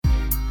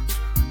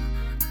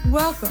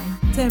Welcome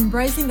to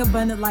Embracing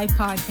Abundant Life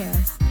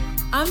podcast.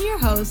 I'm your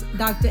host,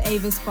 Dr.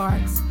 Ava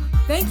Sparks.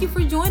 Thank you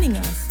for joining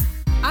us.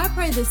 I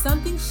pray that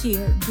something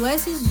shared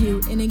blesses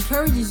you and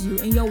encourages you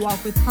in your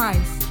walk with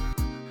Christ.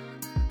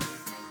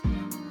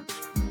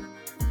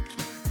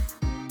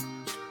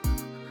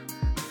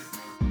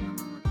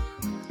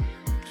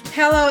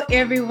 Hello,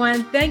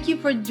 everyone. Thank you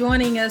for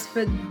joining us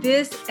for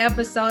this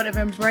episode of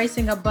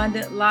Embracing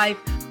Abundant Life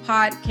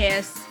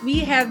podcast. We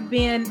have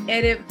been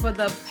at it for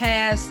the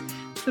past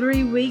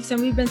 3 weeks,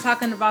 and we've been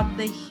talking about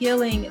the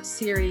healing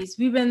series.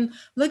 We've been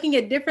looking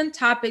at different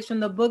topics from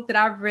the book that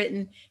I've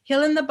written,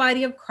 Healing the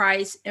Body of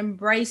Christ,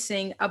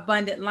 Embracing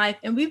Abundant Life.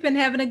 And we've been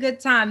having a good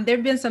time. There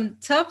have been some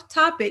tough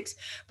topics,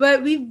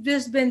 but we've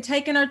just been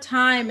taking our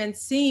time and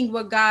seeing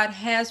what God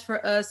has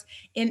for us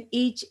in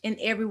each and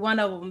every one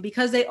of them,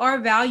 because they are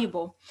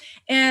valuable.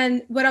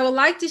 And what I would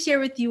like to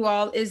share with you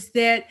all is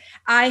that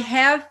I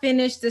have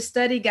finished the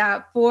study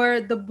guide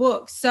for the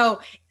book.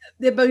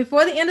 But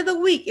before the end of the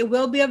week, it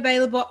will be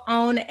available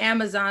on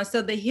Amazon.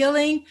 So the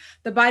Healing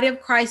the Body of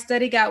Christ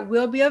study guide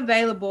will be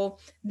available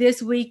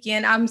this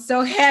weekend. I'm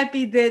so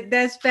happy that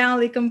that's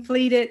finally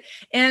completed.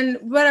 And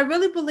what I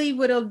really believe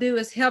what it'll do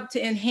is help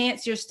to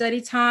enhance your study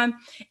time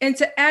and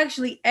to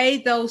actually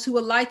aid those who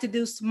would like to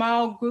do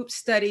small group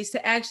studies,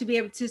 to actually be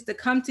able to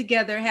come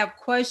together, have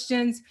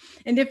questions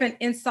and different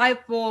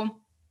insightful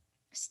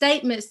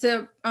statements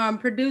to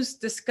produce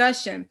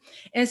discussion.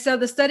 And so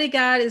the study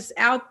guide is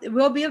out, it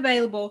will be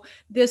available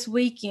this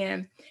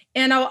weekend.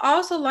 And I would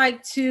also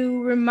like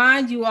to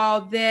remind you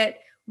all that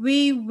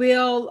we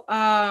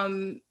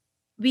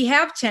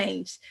have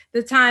changed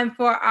the time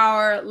for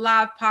our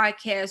live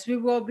podcast. We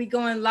will be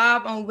going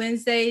live on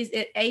Wednesdays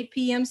at 8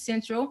 p.m.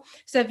 Central.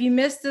 So if you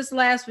missed this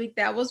last week,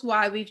 that was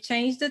why. We've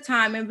changed the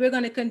time, and we're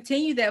going to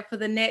continue that for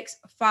the next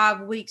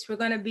 5 weeks. We're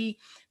going to be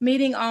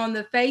meeting on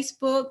the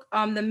Facebook,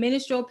 the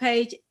ministerial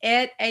page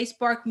at A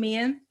Spark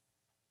Men.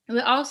 We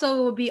also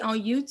will be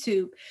on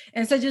YouTube.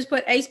 And so just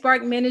put A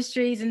Spark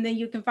Ministries, and then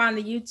you can find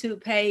the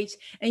YouTube page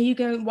and you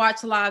can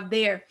watch live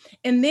there.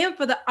 And then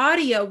for the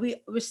audio, we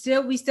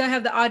still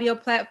have the audio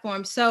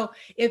platform. So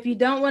if you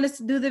don't want us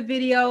to do the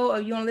video,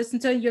 or you want to listen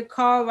to it in your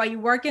car while you're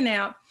working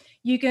out,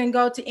 you can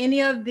go to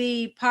any of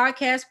the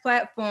podcast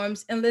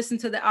platforms and listen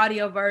to the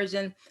audio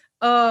version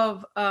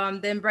of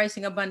the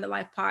Embracing Abundant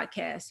Life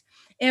podcast.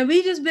 And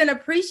we've just been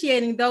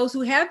appreciating those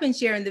who have been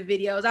sharing the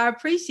videos. I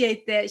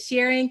appreciate that,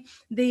 sharing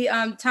the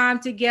time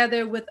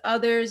together with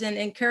others and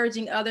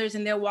encouraging others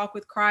in their walk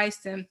with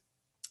Christ. And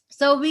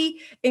so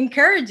we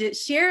encourage it,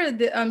 share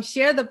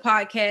the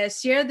podcast,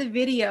 share the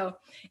video,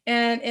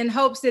 and in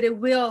hopes that it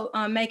will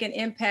make an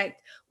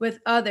impact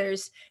with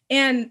others.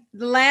 And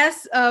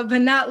last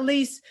but not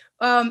least,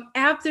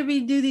 after we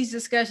do these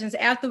discussions,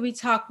 after we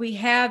talk, we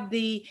have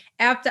the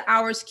after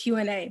hours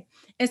Q&A.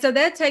 And so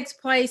that takes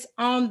place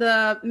on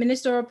the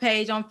ministerial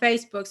page on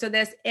Facebook. So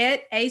that's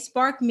at A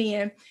Spark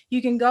Men. You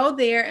can go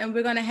there, and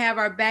we're going to have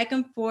our back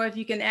and forth.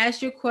 You can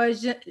ask your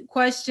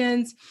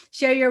questions,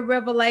 share your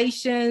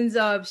revelations,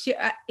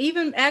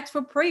 even ask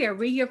for prayer.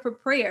 We're here for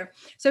prayer.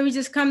 So we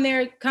just come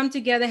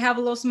together, have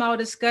a little small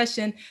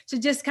discussion to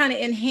just kind of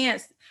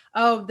enhance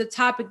the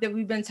topic that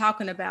we've been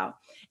talking about.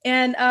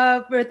 And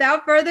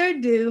without further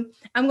ado,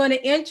 I'm going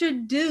to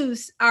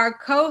introduce our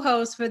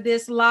co-host for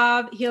this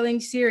live healing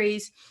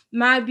series,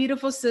 my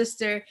beautiful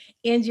sister,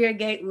 Indria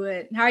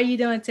Gatewood. How are you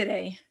doing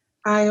today?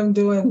 I am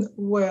doing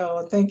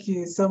well. Thank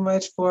you so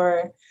much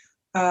for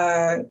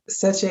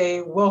such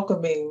a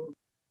welcoming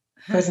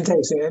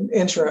presentation,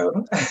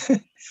 intro.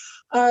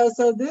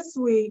 So this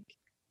week,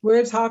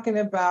 we're talking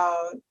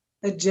about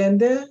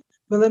agenda,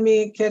 but let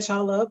me catch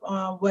y'all up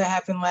on what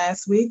happened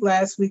last week.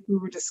 Last week, we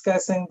were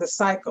discussing the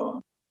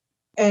cycle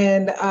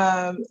and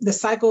the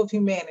cycle of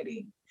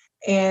humanity,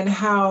 and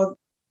how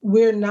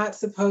we're not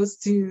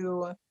supposed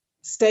to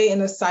stay in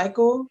a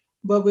cycle,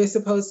 but we're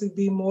supposed to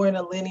be more in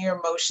a linear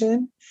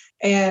motion.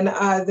 And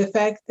the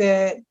fact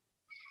that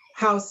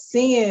how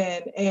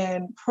sin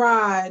and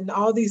pride and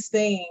all these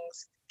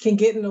things can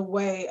get in the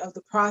way of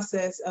the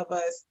process of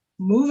us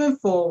moving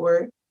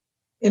forward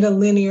in a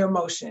linear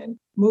motion,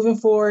 moving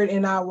forward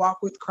in our walk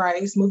with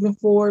Christ, moving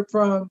forward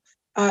from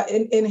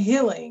in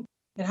healing.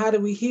 And how do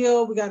we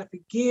heal? We got to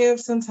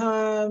forgive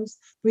sometimes.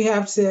 We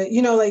have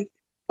to,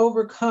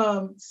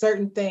 overcome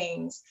certain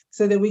things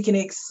so that we can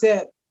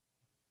accept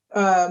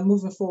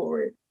moving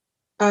forward.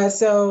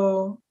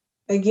 So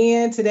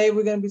again, today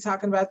we're going to be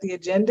talking about the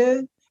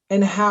agenda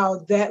and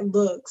how that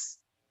looks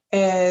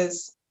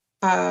as,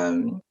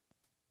 how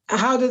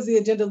does the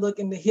agenda look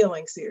in the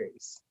healing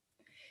series?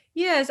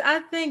 Yes,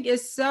 I think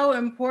it's so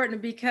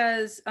important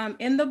because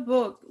in the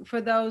book, for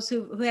those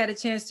who had a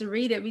chance to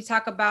read it, we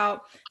talk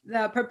about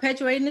the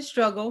perpetuating the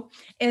struggle.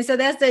 And so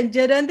that's the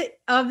agenda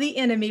of the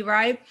enemy,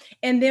 right?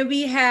 And then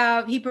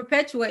he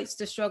perpetuates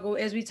the struggle,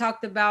 as we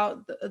talked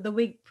about the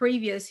week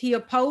previous. He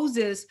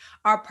opposes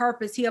our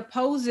purpose. He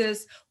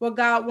opposes what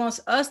God wants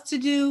us to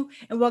do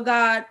and what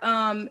God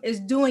is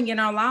doing in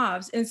our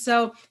lives. And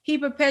so he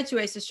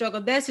perpetuates the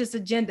struggle. That's his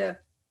agenda.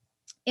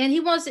 And he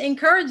wants to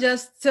encourage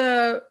us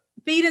to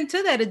feed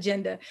into that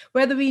agenda,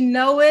 whether we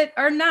know it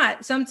or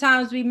not.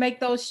 Sometimes we make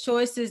those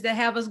choices that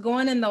have us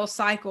going in those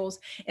cycles,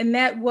 and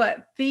that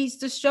what feeds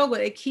the struggle.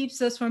 It keeps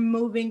us from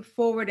moving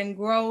forward in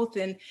growth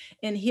and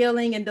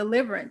healing and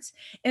deliverance.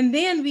 And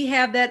then we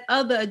have that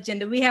other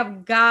agenda. We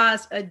have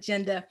God's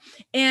agenda.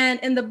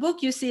 And in the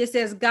book, you see it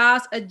says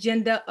God's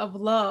agenda of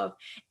love.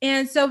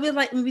 And so we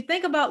like, when we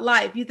think about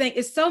life, you think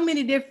it's so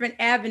many different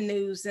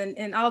avenues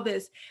and all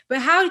this,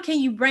 but how can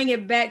you bring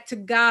it back to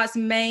God's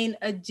main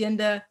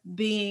agenda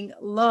being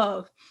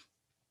love?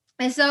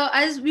 And so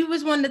we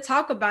just wanted to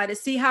talk about it,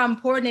 see how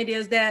important it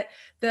is that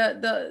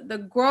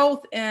the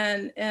growth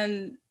and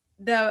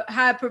the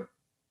how it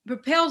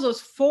propels us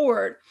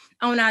forward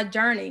on our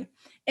journey.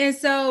 And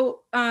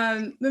so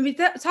when we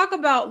talk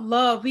about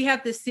love, we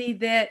have to see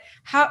that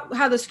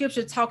how the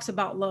scripture talks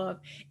about love.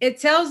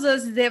 It tells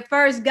us that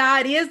first,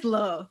 God is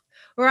love,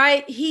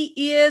 right?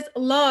 He is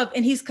love,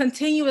 and he's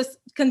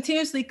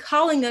continuously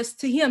calling us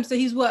to him. So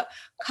he's what?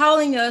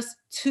 Calling us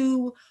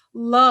to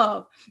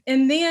love.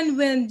 And then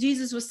when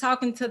Jesus was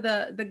talking to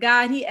the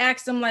guy, he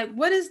asked him, like,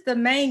 what is the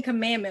main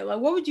commandment? Like,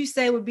 what would you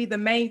say would be the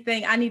main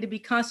thing I need to be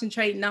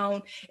concentrating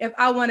on if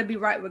I want to be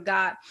right with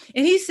God?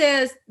 And he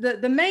says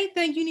the main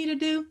thing you need to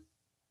do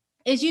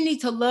is you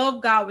need to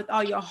love God with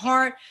all your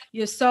heart,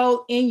 your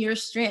soul, and your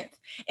strength.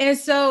 And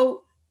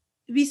so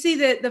we see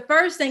that the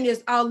first thing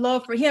is our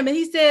love for him. And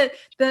he said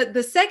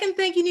the second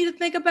thing you need to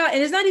think about,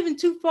 and it's not even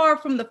too far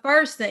from the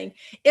first thing,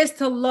 is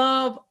to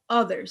love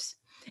others.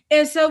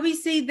 And so we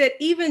see that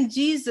even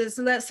Jesus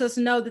lets us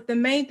know that the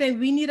main thing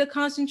we need to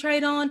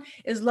concentrate on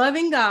is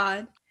loving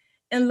God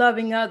and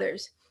loving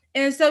others.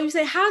 And so you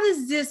say,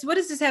 what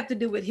does this have to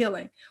do with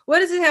healing? What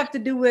does it have to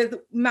do with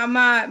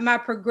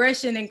my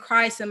progression in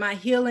Christ and my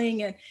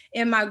healing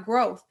and my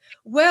growth?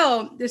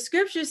 Well, the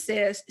scripture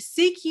says,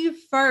 seek you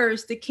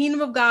first the kingdom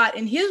of God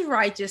and his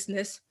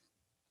righteousness,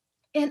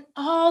 and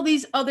all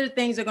these other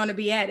things are going to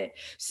be added.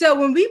 So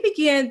when we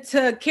begin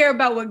to care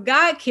about what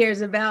God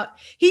cares about,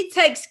 he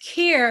takes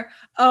care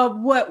of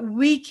what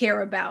we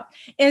care about.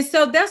 And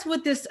so that's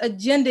what this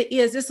agenda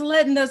is. It's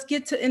letting us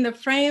get to in the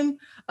frame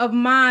of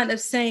mind of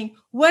saying,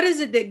 what is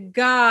it that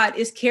God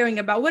is caring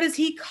about? What is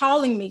he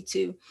calling me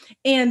to?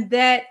 And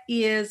that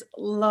is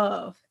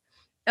love.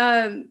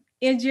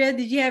 Andrea,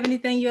 did you have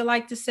anything you'd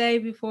like to say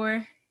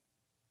before?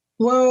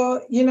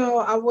 Well,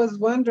 I was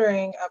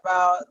wondering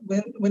about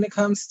when it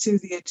comes to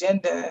the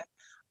agenda.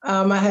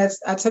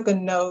 I took a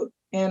note,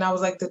 and I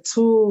was like, the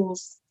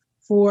tools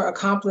for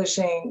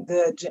accomplishing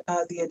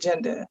the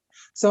agenda.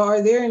 So,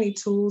 are there any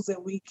tools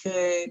that we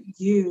could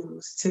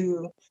use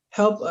to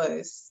help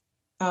us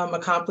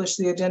accomplish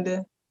the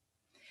agenda?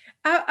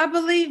 I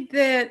believe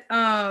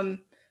that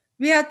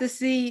we have to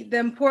see the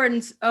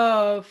importance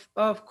of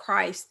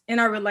Christ in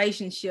our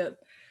relationship.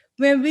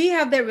 When we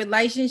have that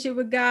relationship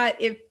with God,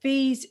 it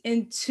feeds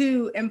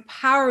into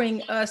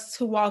empowering us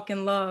to walk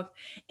in love.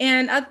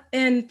 And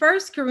in 1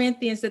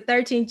 Corinthians, the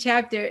 13th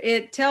chapter,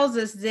 it tells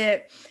us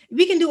that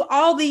we can do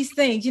all these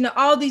things,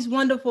 all these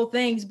wonderful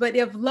things, but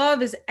if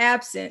love is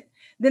absent,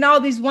 then all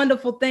these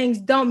wonderful things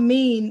don't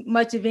mean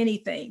much of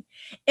anything.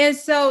 And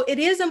so it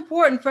is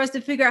important for us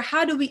to figure out,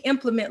 how do we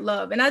implement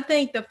love? And I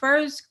think the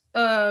first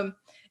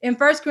in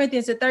 1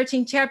 Corinthians, the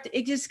 13th chapter,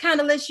 it just kind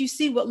of lets you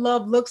see what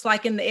love looks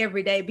like in the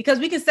everyday, because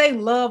we can say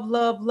love,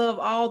 love, love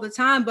all the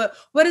time, but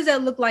what does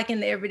that look like in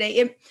the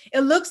everyday? It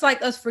looks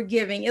like us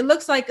forgiving. It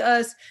looks like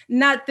us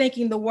not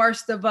thinking the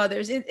worst of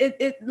others.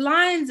 It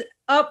lines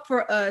up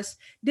for us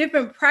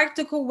different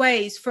practical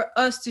ways for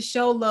us to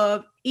show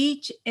love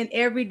each and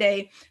every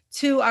day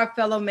to our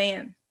fellow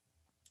man.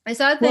 And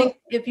so I think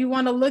if you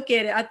want to look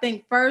at it, I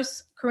think 1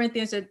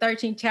 Corinthians, the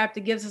 13th chapter,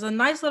 gives us a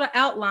nice little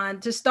outline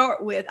to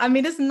start with. I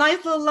mean, it's a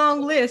nice little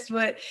long list,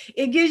 but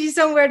it gives you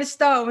somewhere to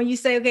start when you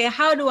say, okay,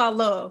 how do I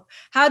love?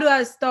 How do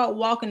I start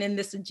walking in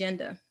this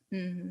agenda?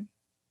 Mm-hmm.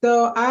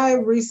 So I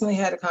recently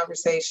had a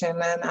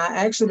conversation, and I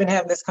actually been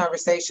having this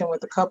conversation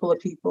with a couple of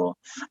people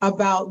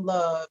about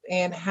love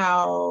and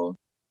how,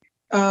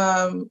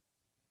 you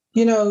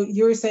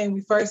were saying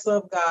we first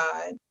love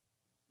God,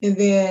 and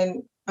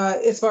then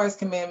as far as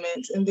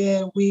commandments, and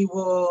then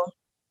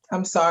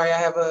I'm sorry, I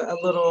have a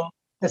little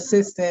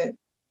assistant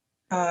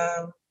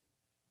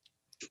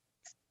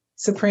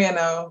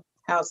soprano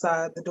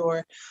outside the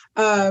door,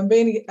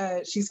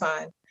 but she's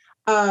fine.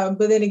 But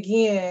then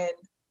again,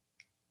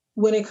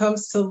 when it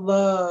comes to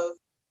love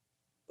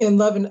and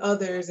loving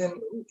others, and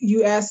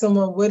you ask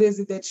someone, what is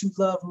it that you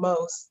love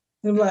most?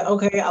 And they're like,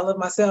 okay, I love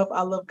myself,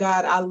 I love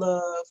God, I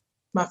love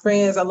my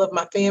friends, I love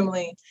my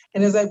family.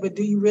 And it's like, but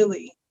do you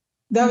really?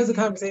 That was the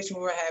conversation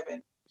we were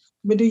having.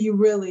 But do you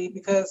really?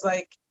 Because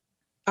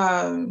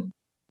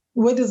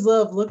what does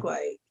love look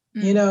like?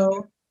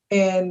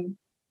 And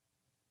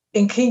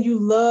can you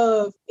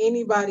love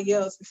anybody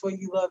else before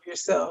you love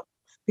yourself?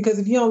 Because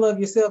if you don't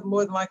love yourself,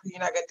 more than likely you're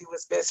not going to do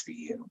what's best for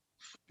you.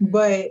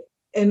 But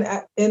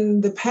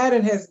and the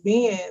pattern has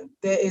been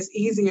that it's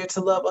easier to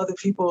love other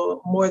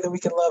people more than we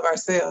can love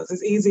ourselves.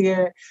 It's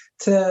easier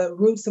to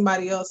root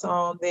somebody else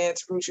on than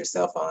to root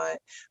yourself on,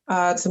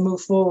 to move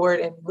forward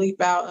and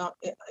leap out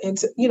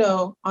into,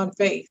 on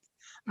faith.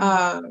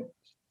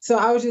 So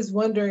I was just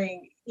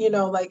wondering,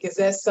 like, is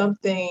that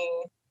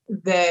something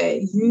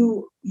that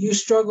you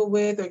struggle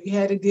with or you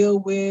had to deal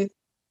with?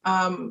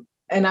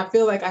 And I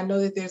feel like I know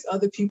that there's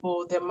other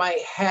people that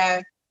might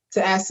have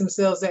to ask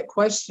themselves that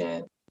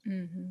question.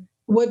 Mm-hmm.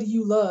 What do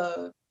you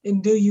love,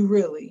 and do you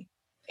really?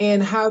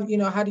 And how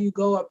do you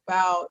go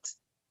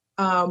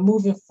about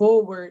moving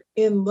forward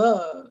in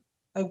love?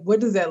 Like, what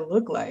does that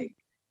look like?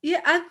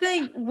 Yeah, I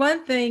think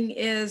one thing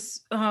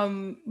is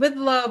with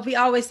love, we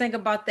always think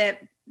about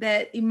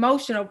that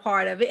emotional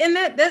part of it. And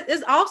that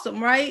is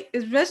awesome, right?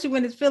 Especially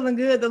when it's feeling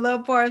good, the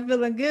love part of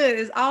feeling good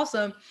is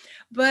awesome.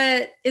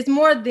 But it's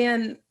more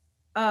than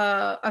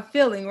a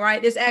feeling,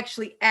 right? It's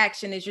actually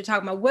action as you're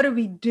talking about. What do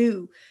we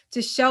do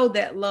to show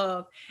that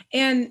love?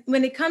 And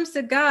when it comes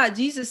to God,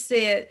 Jesus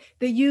said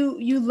that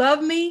you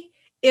love me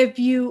if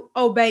you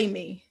obey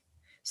me.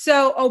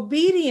 So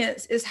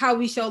obedience is how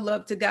we show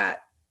love to God.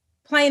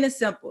 Plain and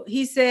simple.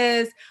 He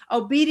says,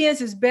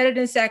 obedience is better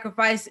than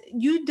sacrifice.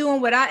 You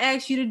doing what I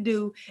ask you to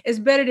do is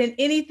better than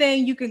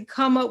anything you can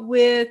come up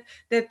with,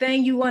 the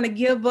thing you want to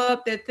give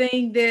up, the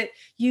thing that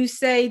you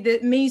say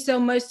that means so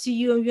much to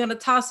you and you're going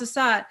to toss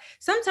aside.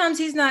 Sometimes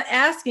he's not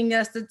asking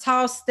us to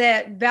toss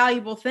that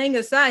valuable thing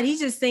aside. He's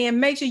just saying,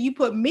 make sure you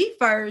put me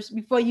first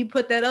before you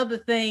put that other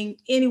thing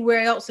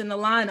anywhere else in the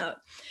lineup.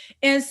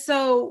 And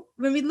so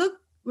when we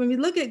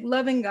look at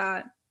loving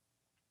God,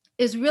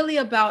 it's really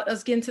about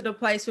us getting to the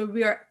place where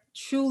we are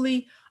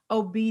truly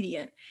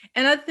obedient.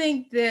 And I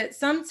think that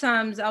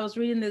sometimes I was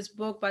reading this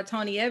book by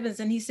Tony Evans,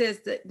 and he says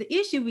that the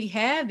issue we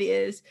have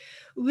is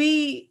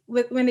when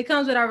it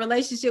comes with our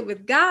relationship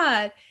with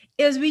God,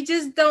 is we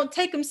just don't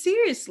take him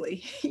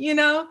seriously.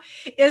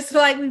 It's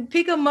like we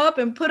pick him up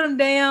and put him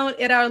down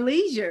at our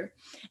leisure.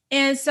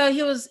 And so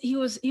he was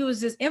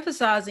just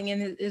emphasizing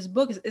in his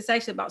book, it's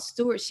actually about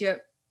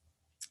stewardship.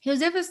 He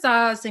was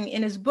emphasizing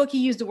in his book, he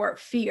used the word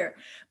fear.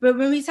 But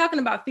when we're talking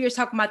about fear, it's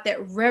talking about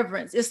that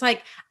reverence. It's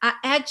like, I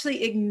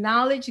actually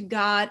acknowledge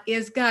God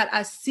as God.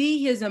 I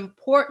see his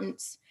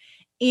importance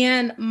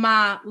in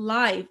my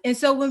life. And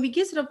so when we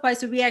get to the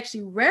place where we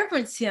actually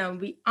reverence him,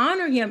 we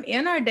honor him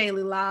in our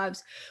daily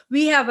lives,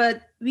 we have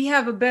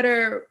a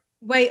better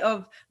way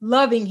of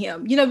loving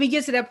him. We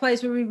get to that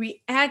place where we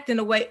react in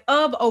a way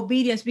of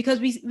obedience because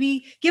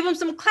we give him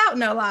some clout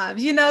in our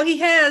lives. He's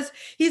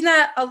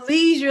not a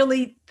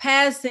leisurely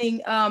passing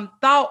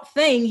thought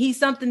thing. He's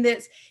something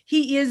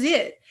he is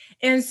it.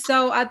 And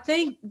so I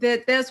think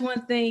that that's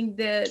one thing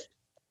that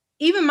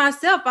even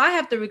myself, I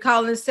have to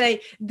recall and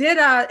say, did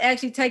I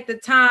actually take the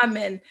time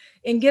and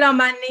get on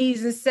my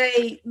knees and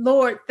say,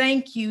 Lord,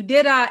 thank you?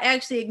 Did I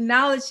actually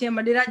acknowledge him,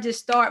 or did I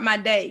just start my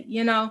day?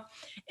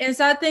 And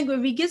so I think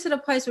when we get to the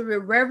place where we're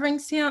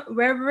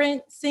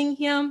reverencing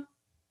him,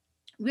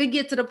 we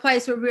get to the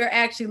place where we're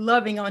actually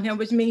loving on him,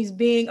 which means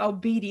being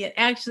obedient,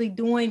 actually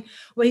doing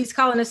what he's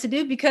calling us to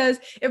do. Because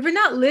if we're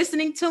not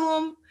listening to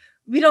him,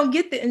 we don't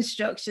get the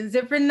instructions.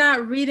 If we're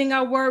not reading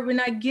our word, we're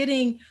not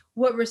getting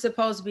what we're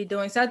supposed to be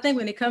doing. So I think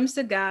when it comes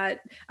to God,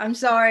 I'm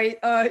sorry,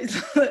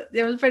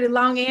 there was a pretty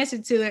long answer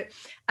to it.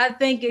 I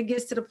think it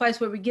gets to the place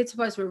where we get to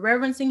the place where we're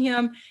reverencing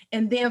him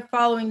and then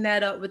following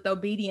that up with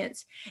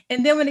obedience.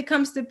 And then when it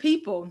comes to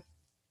people,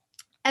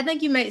 I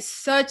think you made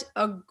such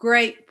a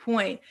great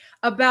point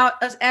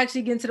about us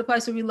actually getting to the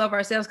place where we love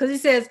ourselves. Because he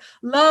says,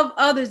 love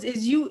others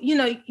is you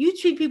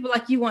treat people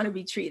like you want to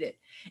be treated.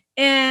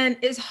 And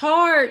it's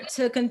hard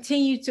to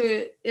continue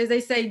to, as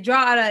they say,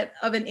 draw out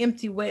of an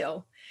empty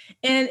well.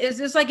 And it's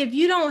just like, if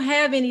you don't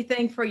have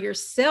anything for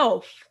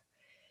yourself,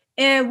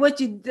 and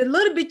the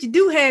little bit you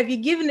do have,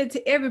 you're giving it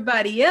to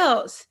everybody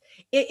else,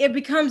 it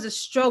becomes a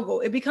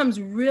struggle. It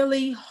becomes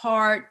really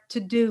hard to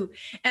do.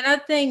 And I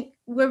think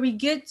where we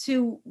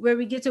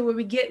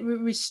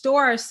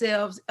restore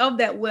ourselves of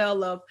that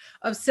well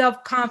of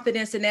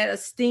self-confidence and that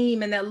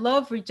esteem and that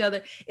love for each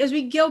other, is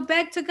we go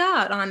back to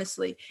God,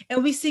 honestly.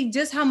 And we see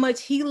just how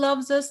much he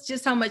loves us,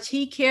 just how much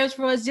he cares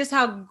for us, just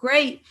how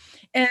great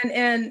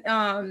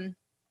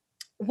and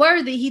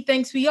worthy he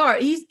thinks we are.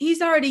 He's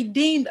already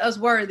deemed us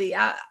worthy.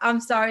 I'm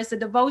sorry, it's a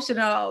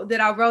devotional that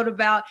I wrote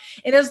about,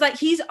 and it was like,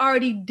 he's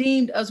already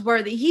deemed us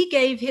worthy. He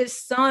gave his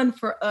son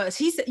for us.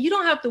 He said, you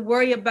don't have to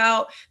worry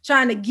about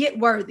trying to get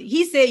worthy.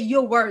 He said,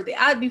 you're worthy.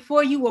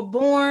 Before you were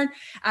born,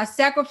 I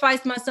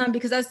sacrificed my son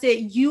because I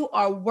said, you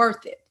are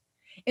worth it.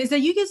 And so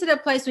you get to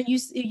that place when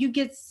you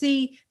get to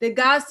see that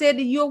God said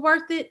that you're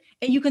worth it,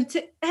 and you can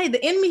hey,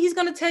 the enemy, he's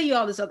going to tell you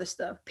all this other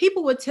stuff.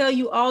 People will tell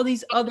you all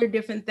these other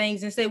different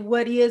things and say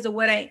what is or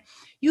what ain't.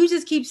 You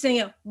just keep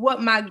saying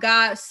what my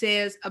God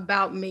says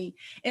about me.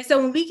 And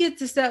so when we get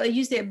to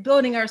you said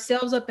building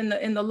ourselves up in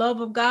the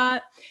love of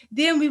God,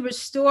 then we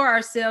restore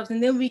ourselves,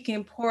 and then we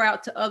can pour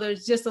out to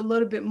others just a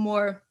little bit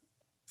more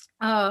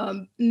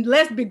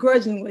less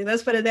begrudgingly.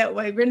 Let's put it that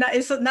way.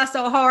 It's not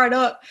so hard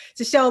up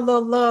to show a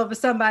little love for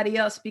somebody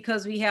else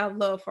because we have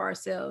love for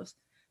ourselves.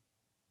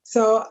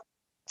 So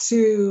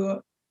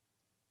to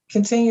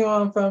continue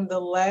on from the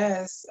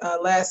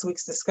last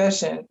week's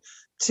discussion,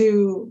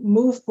 to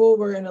move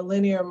forward in a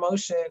linear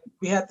motion,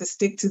 we have to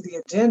stick to the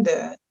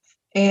agenda.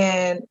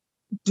 And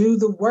do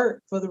the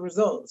work for the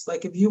results.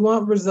 Like if you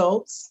want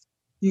results,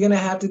 you're going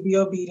to have to be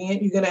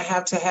obedient. You're going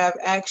to have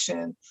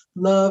action.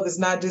 Love is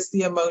not just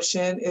the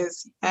emotion,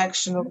 it's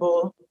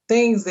actionable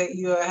things that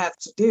you have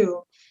to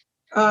do.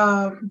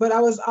 But I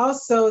was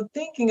also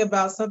thinking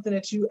about something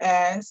that you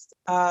asked,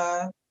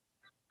 and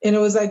it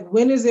was like,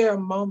 when is there a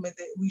moment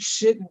that we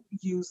shouldn't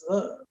use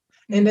love?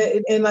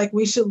 And like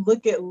we should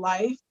look at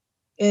life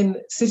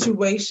in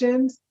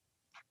situations.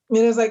 And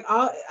it's like,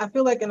 I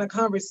feel like in a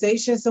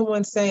conversation,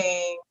 someone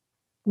saying,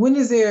 when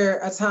is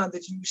there a time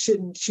that you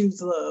shouldn't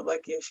choose love?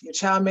 Like if your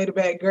child made a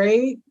bad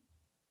grade,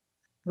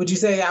 would you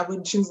say I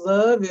wouldn't choose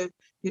love? If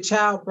your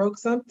child broke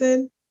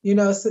something,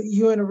 so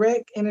you're in a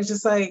wreck, and it's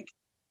just like,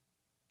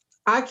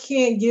 I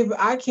can't give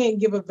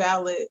a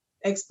valid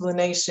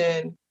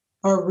explanation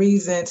or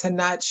reason to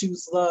not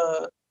choose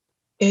love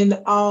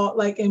in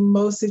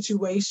most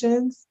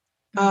situations.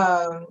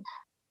 Um,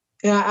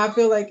 and I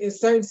feel like in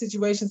certain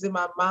situations in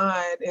my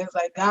mind, it's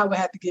like God would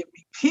have to give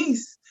me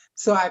peace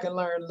so I can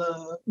learn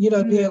love, be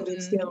able to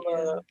extend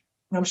love.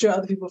 I'm sure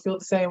other people feel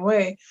the same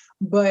way.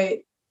 But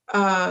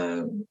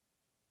for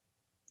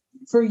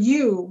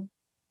you,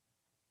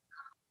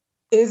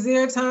 is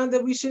there a time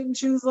that we shouldn't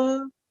choose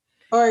love?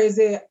 Or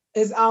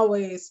is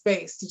always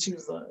space to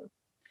choose love?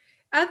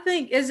 I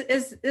think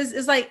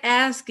it's like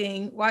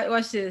asking,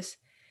 watch this.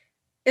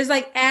 It's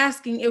like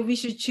asking if we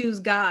should choose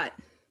God,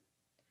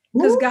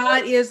 because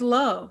God is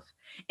love.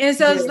 And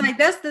so it's like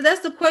that's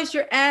the question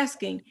you're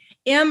asking.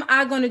 Am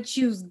I going to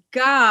choose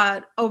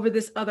God over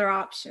this other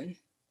option?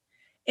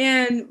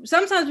 And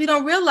sometimes we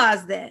don't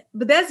realize that,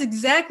 but that's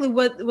exactly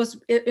what was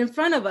in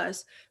front of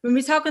us when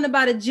we're talking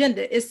about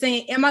agenda. It's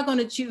saying, am I going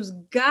to choose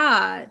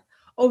God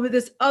over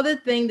this other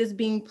thing that's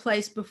being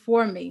placed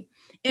before me?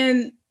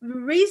 And the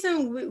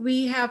reason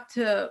we have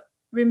to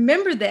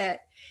remember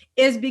that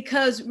is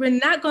because we're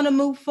not going to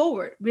move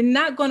forward. We're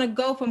not going to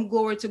go from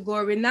glory to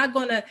glory. We're not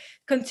going to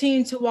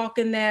continue to walk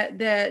in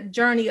that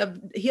journey of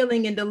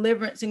healing and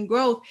deliverance and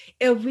growth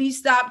if we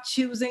stop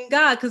choosing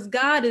God, because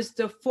God is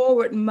the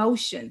forward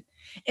motion.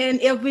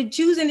 And if we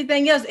choose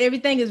anything else,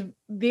 everything is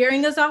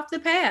veering us off the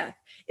path.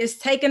 It's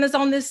taking us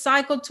on this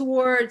cycle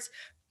towards,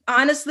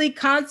 honestly,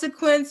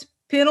 consequence,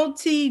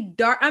 penalty,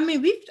 dark. I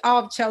mean, we've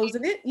all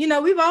chosen it.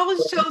 We've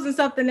always chosen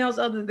something else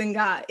other than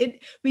God.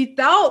 We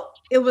thought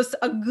it was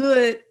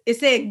it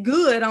said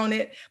good on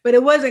it, but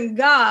it wasn't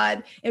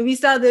God. And we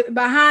saw that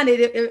behind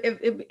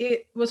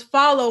it was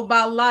followed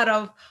by a lot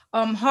of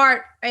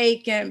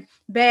heartache and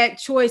bad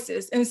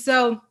choices. And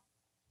so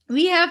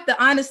we have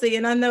to honestly,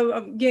 and I know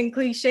I'm getting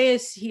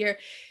cliches here,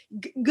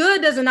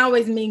 good doesn't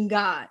always mean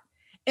God.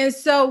 And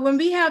so when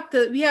we have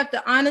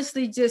to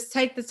honestly just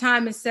take the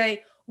time and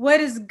say, what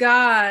is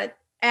God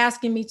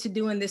asking me to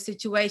do in this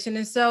situation?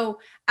 And so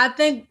I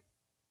think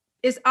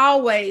it's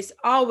always,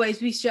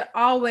 we should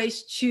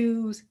always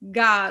choose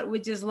God,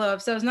 which is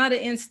love. So it's not an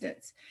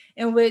instance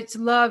in which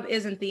love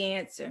isn't the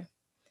answer.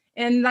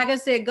 And like I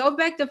said, go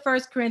back to 1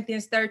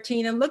 Corinthians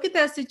 13 and look at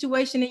that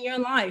situation in your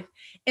life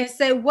and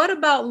say, what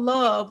about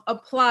love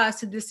applies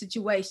to this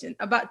situation,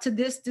 to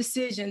this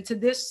decision, to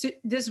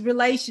this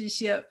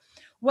relationship?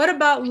 What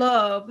about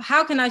love?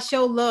 How can I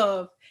show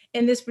love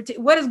in this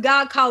particular? What is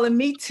God calling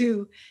me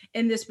to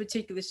in this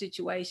particular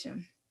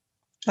situation?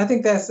 I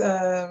think that's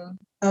a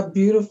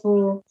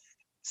beautiful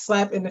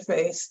slap in the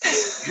face.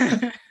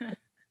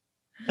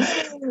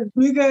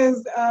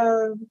 Because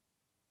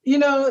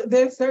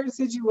there's certain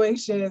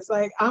situations,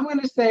 like I'm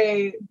going to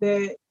say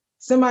that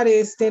somebody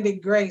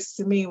extended grace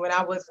to me when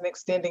I wasn't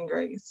extending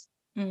grace.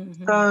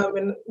 Mm-hmm.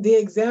 And the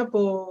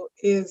example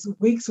is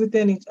weeks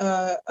within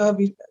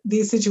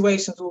these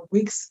situations were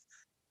weeks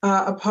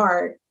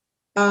apart.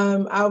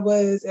 I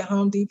was at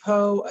Home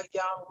Depot. A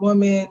young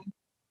woman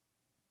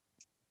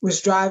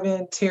was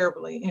driving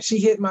terribly, and she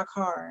hit my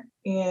car.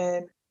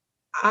 And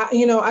I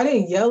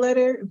didn't yell at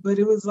her, but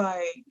it was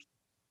like,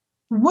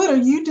 what are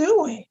you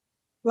doing?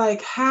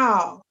 Like,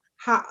 how?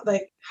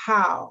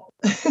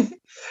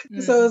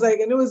 Mm-hmm. So it was like,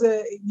 and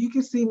you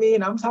can see me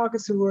and I'm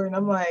talking to her and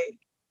I'm like,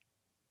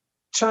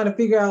 trying to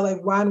figure out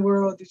like, why in the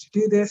world did you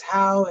do this?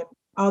 How? And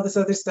all this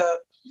other stuff.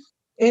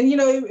 And,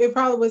 it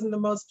probably wasn't the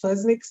most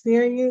pleasant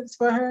experience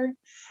for her.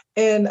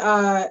 And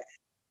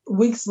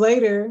weeks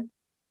later,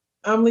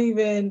 I'm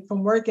leaving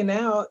from working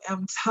out.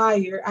 I'm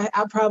tired.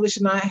 I probably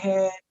should not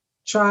have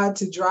tried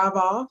to drive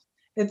off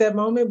at that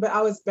moment, but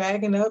I was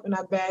bagging up and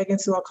I bagged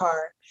into a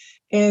car.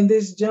 And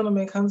this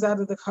gentleman comes out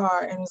of the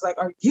car and was like,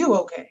 "Are you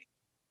okay?"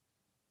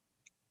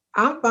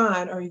 "I'm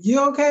fine." "Are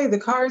you okay?" "The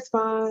car is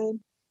fine.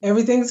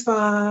 Everything's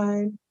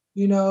fine.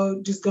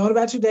 Just going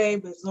about your day.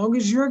 But as long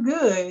as you're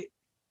good,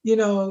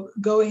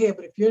 go ahead.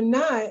 But if you're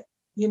not,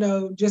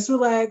 just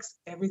relax.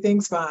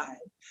 Everything's fine."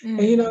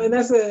 Mm-hmm. And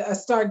that's a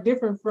stark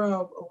difference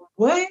from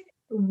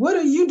what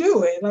are you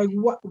doing? Like,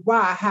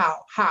 why, how?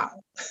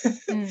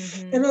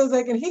 Mm-hmm. And it was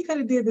like, and he could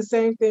have did the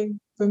same thing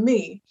for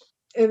me.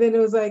 And then it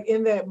was like,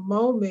 in that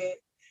moment,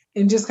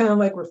 and just kind of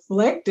like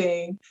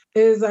reflecting,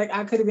 is like,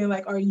 I could have been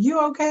like, "Are you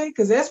okay?"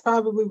 Because that's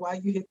probably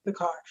why you hit the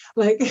car.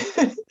 Like,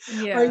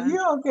 yeah. "Are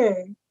you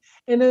okay?"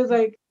 And it was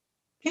like,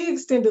 he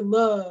extended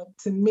love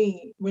to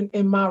me when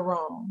in my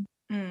wrong.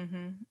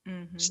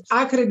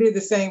 I could have did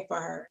the same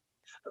for her,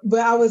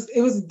 but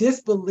it was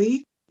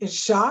disbelief and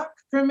shock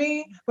for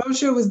me. But I'm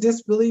sure it was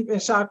disbelief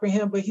and shock for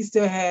him, but he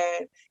still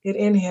had it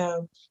in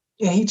him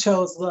and he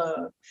chose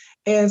love.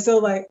 And so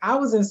like I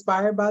was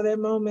inspired by that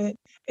moment.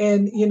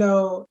 And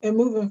and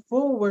moving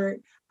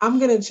forward, I'm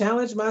gonna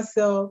challenge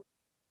myself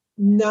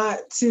not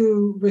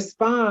to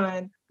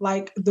respond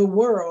like the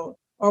world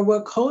or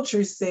what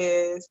culture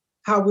says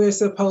how we're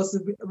supposed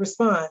to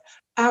respond.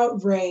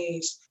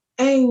 Outrage,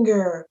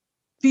 anger,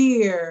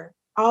 fear,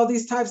 all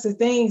these types of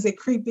things that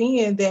creep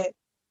in that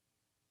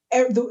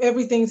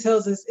everything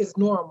tells us is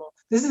normal.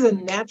 This is a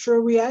natural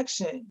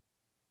reaction.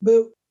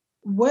 But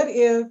what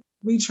if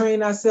we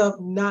train ourselves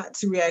not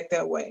to react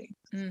that way?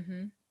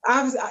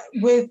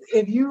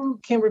 If you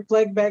can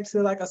reflect back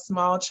to like a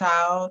small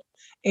child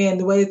and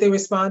the way that they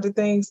respond to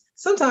things,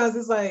 sometimes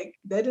it's like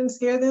that didn't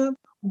scare them.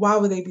 Why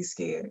would they be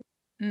scared?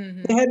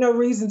 They had no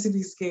reason to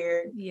be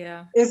scared.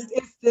 Yeah. It's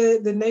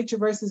the nature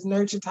versus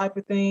nurture type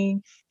of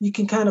thing. You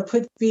can kind of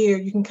put fear,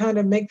 you can kind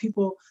of make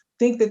people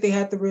think that they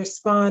have to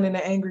respond in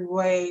an angry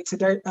way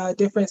to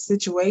different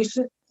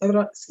situations.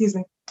 Excuse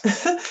me,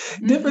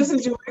 different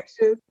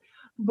situations.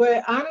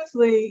 But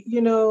honestly,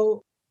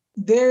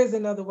 there is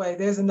another way.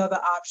 There's another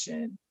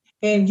option,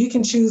 and you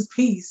can choose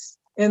peace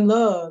and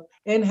love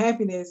and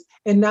happiness,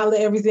 and not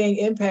let everything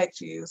impact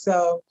you.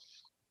 So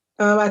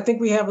I think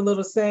we have a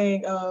little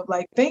saying of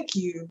like, thank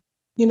you,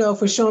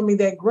 for showing me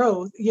that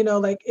growth,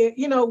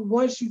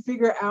 once you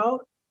figure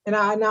out, and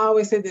I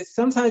always say this,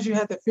 sometimes you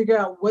have to figure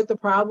out what the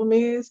problem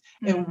is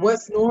and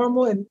what's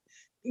normal. And,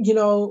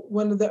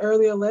 one of the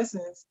earlier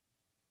lessons,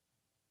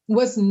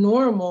 what's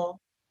normal.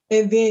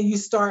 And then you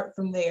start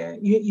from there.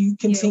 You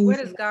continue. What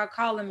is God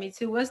calling me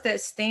to? What's that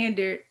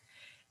standard?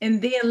 And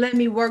then let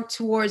me work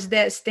towards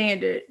that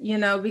standard,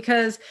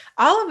 because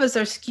all of us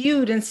are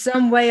skewed in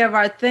some way of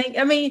our think.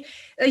 I mean,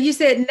 you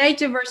said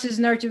nature versus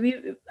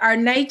nurture.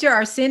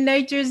 Our sin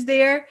nature is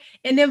there.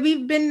 And then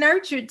we've been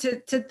nurtured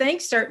to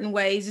think certain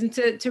ways and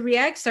to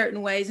react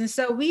certain ways. And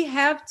so we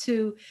have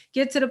to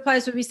get to the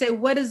place where we say,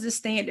 what is the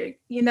standard?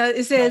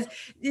 It says,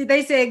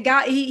 they said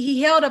God,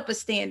 he held up a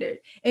standard,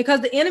 and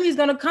because the enemy is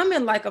going to come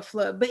in like a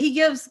flood, but he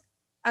gives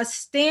a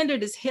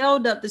standard is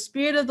held up. The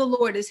Spirit of the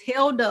Lord is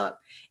held up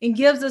and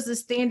gives us a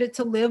standard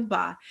to live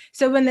by.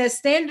 So when that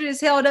standard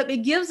is held up, it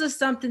gives us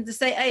something to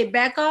say, hey,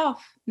 back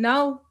off.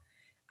 No,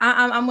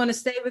 I'm going to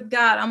stay with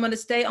God. I'm going to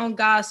stay on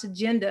God's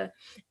agenda.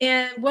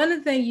 And one of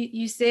the things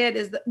you said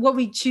is what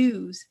we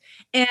choose.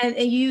 And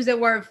you use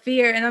that word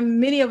fear. And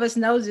many of us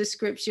know this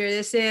scripture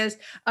that says,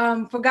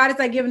 for God has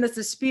not given us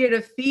a spirit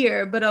of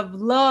fear, but of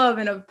love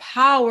and of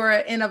power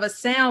and of a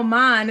sound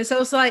mind. And so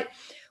it's like,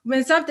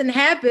 when something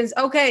happens,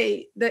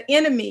 okay, the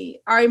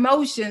enemy, our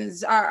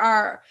emotions,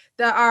 our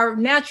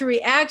natural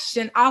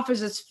reaction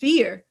offers us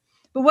fear.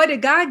 But what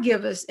did God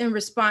give us in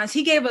response?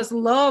 He gave us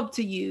love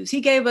to use.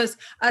 He gave us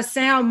a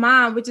sound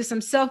mind, which is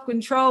some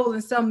self-control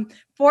and some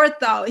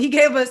forethought. He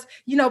gave us,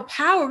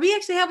 power. We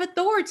actually have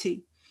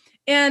authority.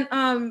 And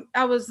I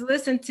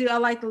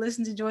like to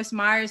listen to Joyce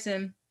Myers,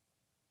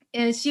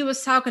 and she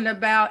was talking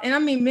about, and I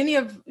mean, many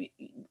of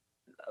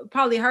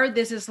probably heard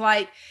this, is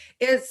like,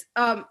 if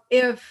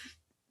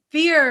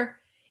fear,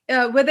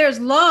 where there's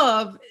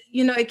love,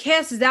 it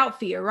casts out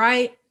fear,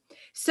 right?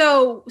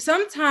 So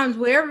sometimes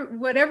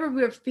whatever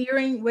we're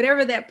fearing,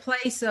 whatever that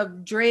place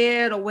of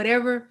dread or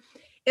whatever,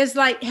 it's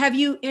like, have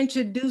you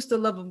introduced the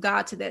love of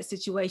God to that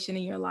situation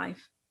in your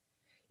life?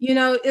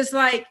 It's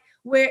like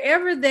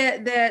wherever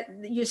that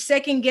you're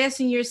second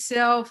guessing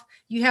yourself,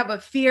 you have a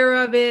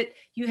fear of it,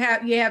 you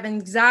have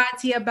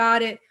anxiety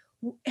about it.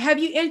 Have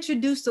you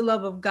introduced the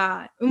love of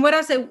God? And what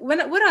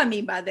do I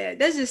mean by that?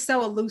 That's just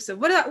so elusive.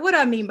 What do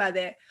I mean by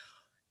that?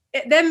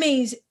 That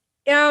means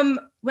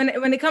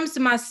when it comes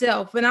to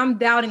myself, when I'm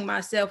doubting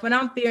myself, when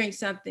I'm fearing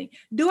something,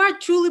 do I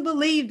truly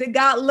believe that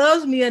God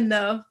loves me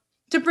enough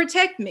to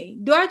protect me?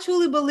 Do I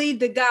truly believe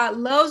that God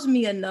loves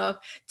me enough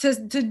to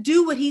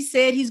do what he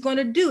said he's going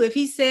to do? If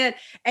he said,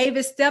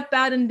 Ava, step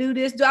out and do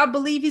this, do I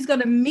believe he's going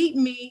to meet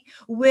me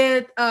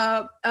with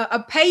a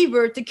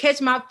paver to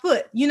catch my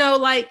foot?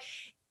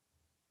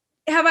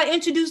 Have I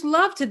introduced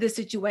love to this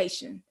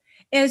situation?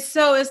 And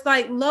so it's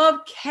like love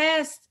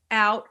casts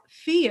out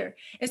fear.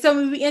 And so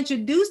when we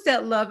introduce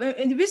that love,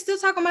 and we're still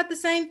talking about the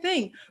same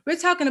thing, we're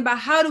talking about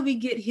how do we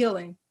get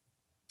healing?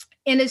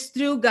 And it's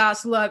through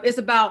God's love. It's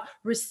about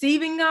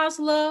receiving God's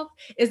love.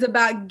 It's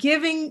about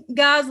giving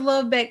God's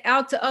love back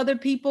out to other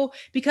people.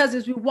 Because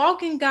as we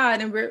walk in God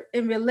and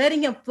we're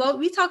letting him flow,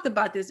 we talked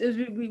about this, as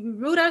we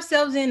root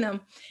ourselves in him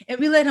and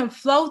we let him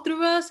flow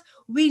through us,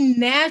 we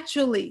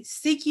naturally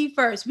seek ye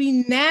first.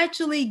 We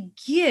naturally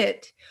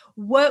get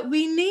what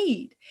we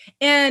need.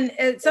 And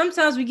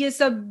sometimes we get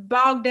so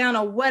bogged down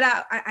on what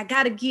I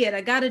gotta get, I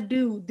gotta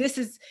do. This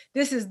is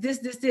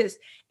this.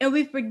 And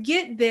we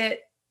forget that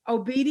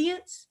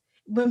obedience,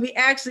 when we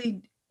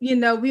actually,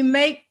 we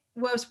make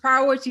what's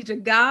priority to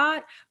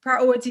God,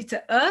 priority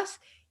to us,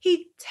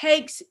 he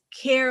takes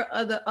care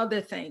of the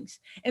other things.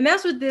 And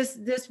that's what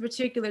this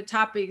particular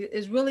topic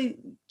is really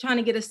trying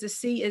to get us to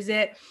see, is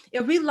that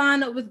if we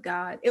line up with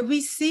God, if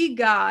we see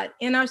God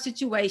in our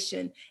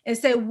situation and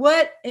say,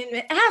 what,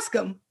 and ask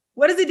him,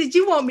 what is it that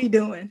you want me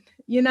doing?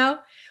 You know,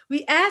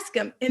 we ask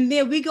him, and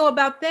then we go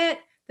about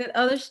that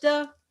other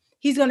stuff.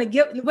 He's going to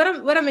give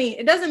what I mean.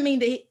 It doesn't mean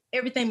that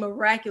everything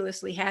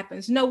miraculously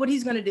happens. No, what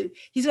he's going to do,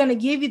 he's going to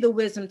give you the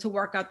wisdom to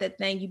work out that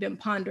thing you've been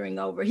pondering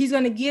over. He's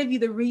going to give you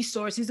the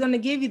resource. He's going to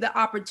give you the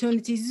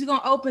opportunities. He's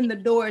going to open the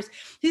doors.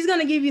 He's going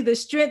to give you the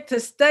strength to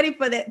study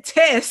for that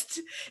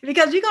test,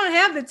 because you're going to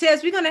have the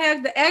test. We're going to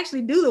have to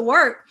actually do the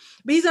work,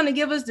 but he's going to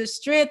give us the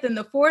strength and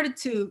the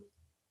fortitude,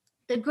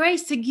 the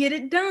grace to get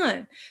it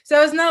done.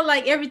 So it's not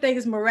like everything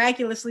is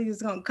miraculously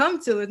is going to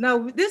come to us.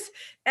 No,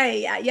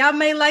 hey, y'all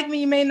may like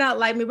me, you may not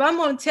like me, but I'm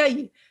going to tell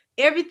you,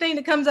 everything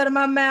that comes out of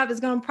my mouth is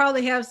going to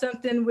probably have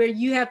something where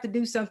you have to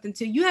do something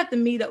too. You have to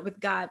meet up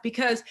with God,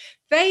 because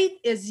faith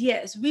is,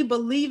 yes, we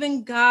believe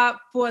in God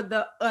for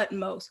the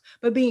utmost,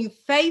 but being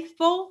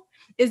faithful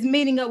is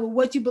meeting up with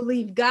what you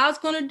believe God's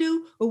going to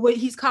do or what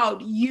he's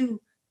called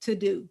you to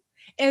do.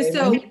 And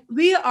Amen. So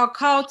we are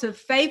called to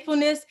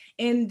faithfulness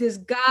in this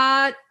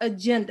God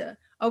agenda.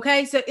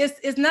 Okay. So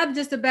it's not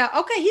just about,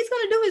 okay, he's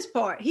going to do his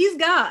part. He's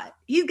God.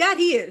 He's got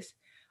his.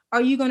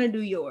 Are you going to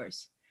do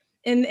yours?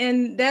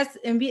 And that's,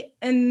 and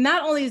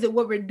not only is it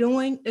what we're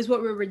doing, is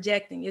what we're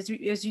rejecting, as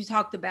you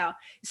talked about.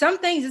 Some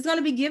things it's going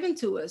to be given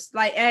to us,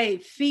 like, hey,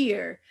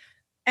 fear,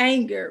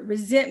 anger,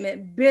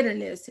 resentment,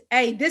 bitterness.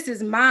 Hey, this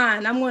is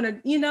mine. I'm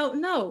going to,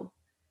 no.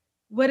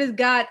 What is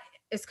God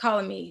is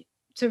calling me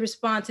to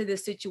respond to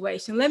this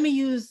situation? Let me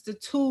use the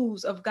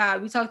tools of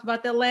God. We talked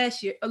about that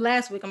last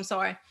week. I'm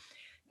sorry.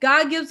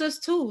 God gives us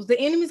tools. The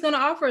enemy's going to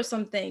offer us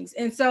some things.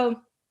 And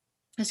so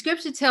the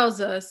scripture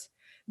tells us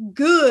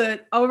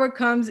good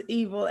overcomes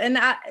evil. And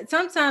I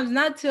sometimes,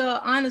 not till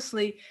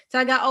honestly,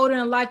 till I got older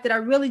in life, that I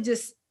really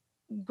just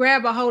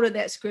grab a hold of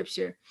that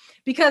scripture,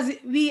 because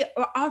we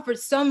are offered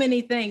so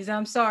many things.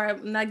 I'm sorry,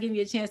 I'm not giving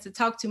you a chance to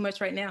talk too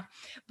much right now,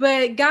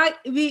 but God,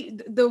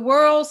 the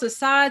world,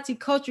 society,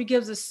 culture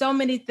gives us so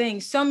many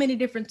things, so many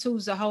different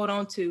tools to hold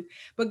on to.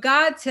 But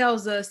God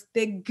tells us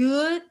that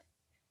good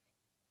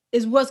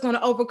is what's going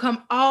to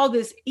overcome all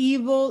this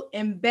evil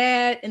and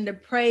bad and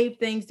depraved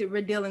things that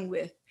we're dealing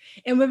with.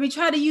 And when we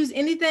try to use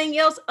anything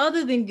else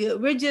other than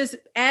good, we're just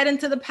adding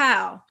to the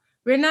pile.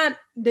 We're not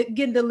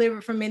getting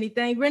delivered from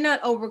anything. We're not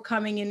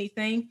overcoming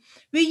anything.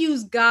 We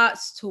use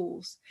God's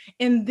tools,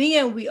 and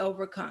then we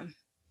overcome.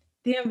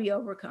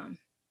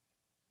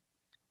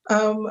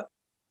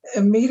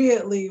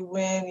 Immediately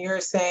when you're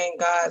saying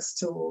God's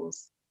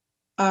tools,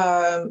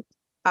 I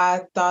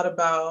thought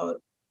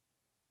about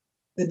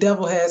the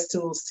devil has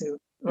tools too,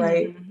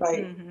 right?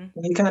 Mm-hmm,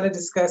 like you kind of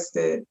discussed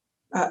it.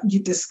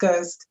 You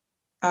discussed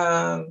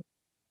that,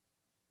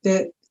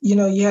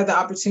 you have the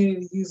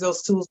opportunity to use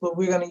those tools, but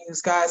we're going to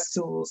use God's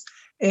tools.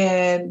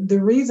 And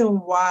the reason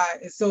why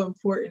it's so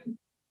important,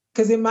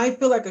 because it might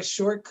feel like a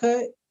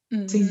shortcut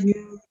to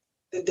use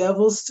the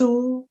devil's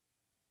tool.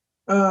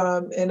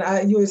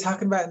 And you were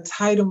talking about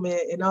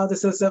entitlement and all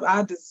this other stuff.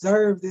 I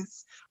deserve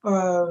this.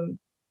 Hold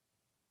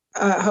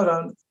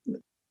on.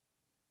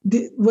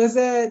 Was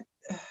that,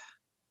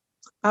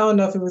 I don't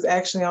know if it was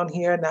actually on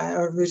here or not,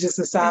 or if it was just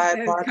a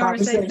sidebar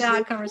conversation.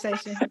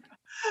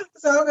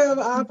 So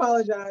I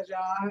apologize, y'all.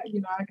 I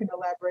can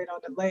elaborate on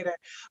it later.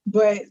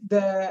 But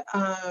the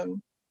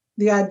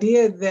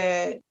idea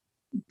that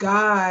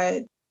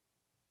God,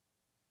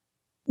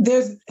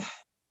 there's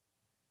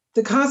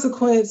the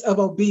consequence of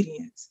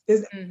obedience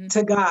is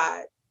to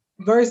God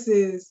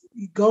versus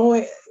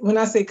going. When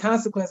I say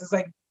consequence, it's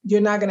like you're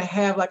not going to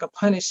have like a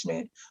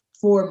punishment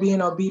for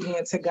being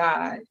obedient to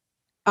God.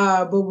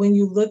 But when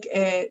you look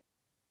at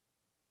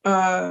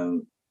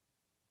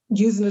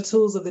using the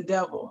tools of the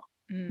devil,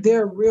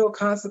 there are real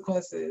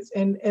consequences.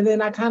 And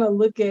then I kind of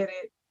look at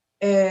it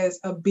as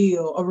a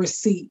bill, a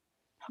receipt,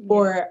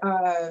 or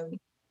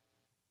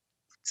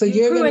so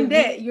you're accruing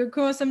debt. You're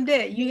accruing some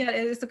debt.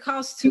 It's a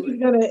cost to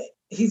it.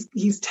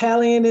 He's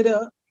tallying it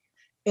up,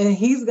 and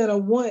he's gonna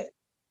when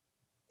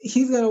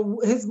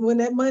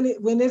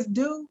it's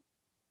due.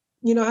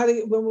 You know how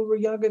when we were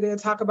younger, they'll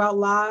talk about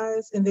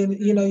lies, and then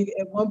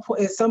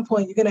at some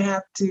point you're gonna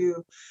have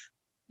to.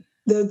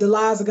 The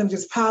lies are gonna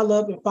just pile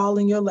up and fall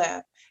in your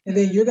lap. And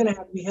then you're going to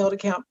have to be held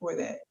account for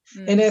that.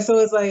 And then so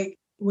it's like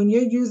when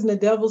you're using the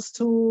devil's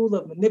tool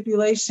of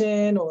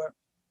manipulation or,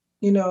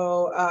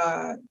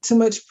 too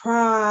much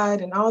pride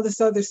and all this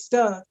other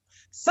stuff,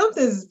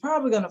 something's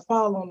probably going to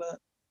fall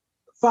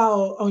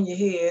on your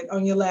head,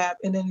 on your lap.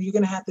 And then you're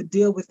going to have to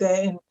deal with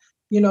that and,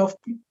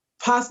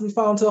 possibly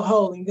fall into a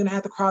hole, and you're going to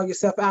have to crawl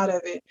yourself out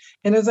of it.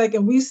 And it's like,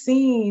 and we've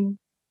seen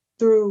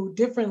through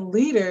different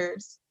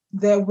leaders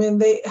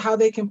that how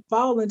they can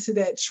fall into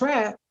that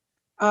trap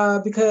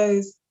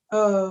because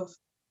of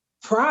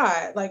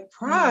pride. Like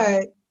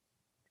pride,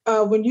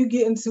 when you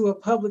get into a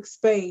public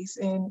space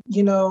and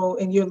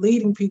and you're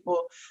leading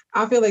people,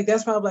 I feel like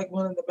that's probably like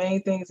one of the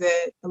main things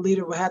that a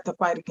leader will have to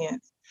fight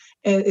against,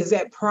 and is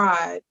that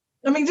pride.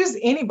 I mean, just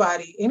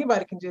anybody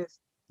can just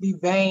be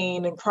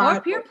vain and Or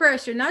peer prideful.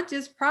 pressure, not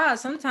just pride.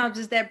 Sometimes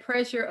it's that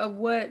pressure of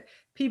what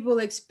people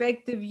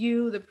expect of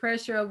you, the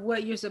pressure of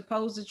what you're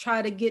supposed to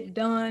try to get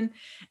done.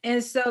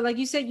 And so, like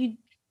you said,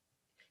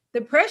 the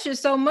pressure is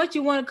so much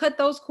you want to cut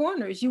those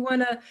corners. You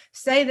want to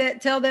say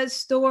that, tell that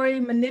story,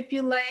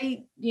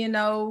 manipulate,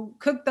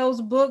 cook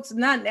those books,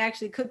 not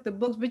actually cook the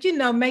books, but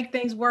make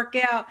things work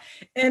out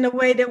in a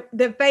way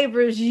that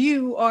favors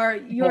you or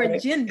your Right.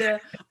 agenda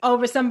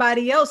over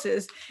somebody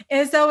else's.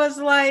 And so it's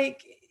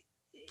like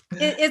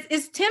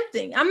it's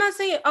tempting. I'm not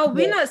saying,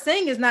 we're not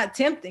saying it's not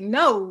tempting.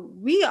 No,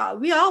 we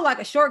all like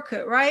a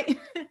shortcut, right?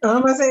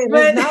 I'm not saying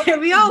But that's not what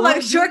we you all like a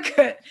want to do.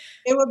 shortcut.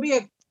 It would be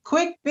a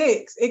quick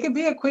fix. It could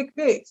be a quick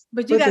fix.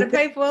 But you got to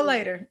pay for it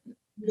later.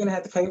 You're going to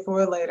have to pay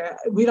for it later.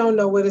 We don't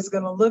know what it's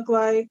going to look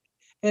like.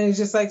 And it's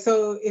just like,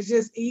 so it's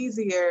just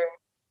easier.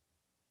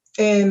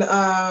 And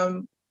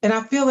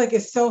I feel like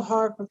it's so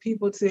hard for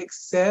people to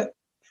accept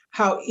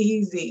how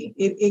easy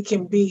it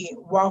can be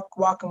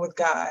walking with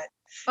God.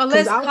 Or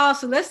less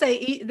costly. Let's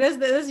say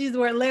let's use the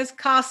word less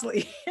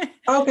costly.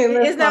 Okay,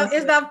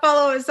 it's not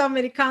following so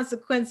many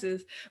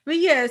consequences. But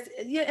yes,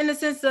 in the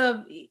sense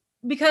of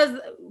because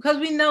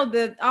we know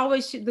that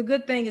always the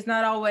good thing is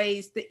not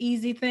always the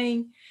easy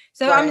thing.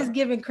 So right. I'm just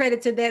giving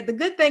credit to that. The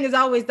good thing is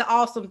always the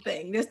awesome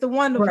thing. That's the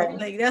wonderful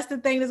thing. That's the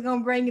thing that's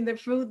going to bring you the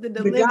fruit, the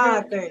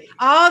deliverance,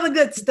 all the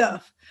good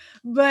stuff.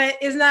 But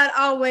it's not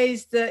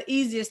always the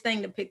easiest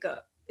thing to pick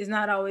up. It's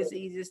not always the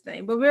easiest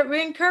thing. But we're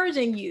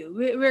encouraging you.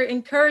 We're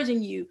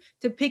encouraging you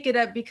to pick it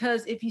up,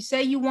 because if you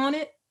say you want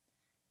it,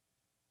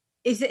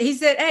 he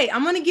said, hey,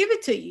 I'm going to give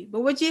it to you.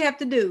 But what you have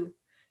to do,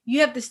 you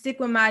have to stick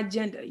with my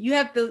agenda. You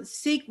have to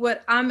seek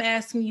what I'm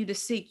asking you to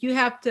seek. You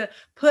have to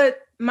put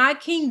my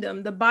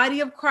kingdom, the body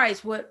of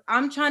Christ, what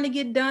I'm trying to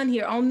get done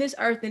here on this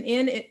earth and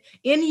in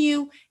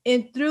you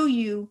and through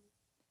you,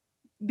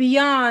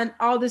 beyond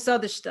all this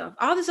other stuff.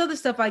 All this other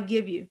stuff I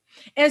give you.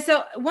 And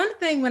so one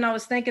thing when I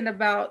was thinking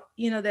about,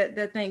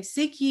 that thing,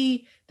 seek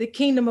ye the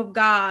kingdom of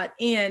God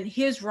and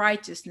his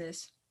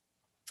righteousness.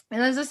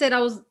 And as I said,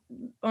 I was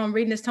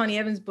reading this Tony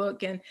Evans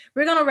book, and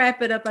we're going to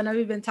wrap it up. I know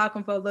we've been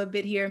talking for a little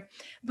bit here,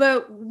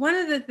 but one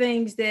of the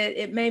things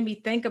that it made me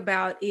think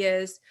about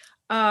is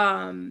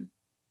when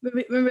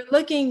we're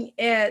looking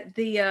at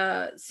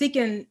the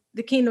seeking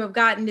the kingdom of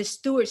God and this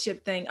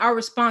stewardship thing, our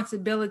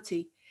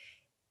responsibility.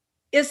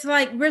 It's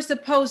like we're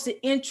supposed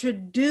to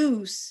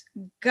introduce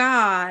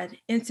God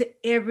into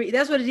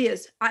that's what it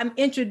is. I'm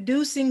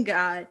introducing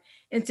God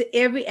into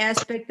every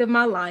aspect of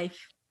my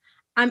life.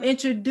 I'm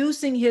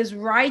introducing his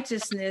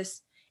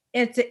righteousness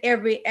into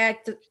every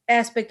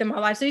aspect of my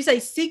life. So you say,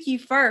 seek ye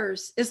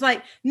first. It's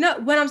like, no,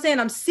 when I'm saying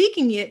I'm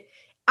seeking it,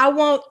 I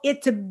want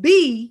it to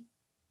be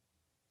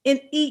in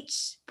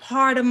each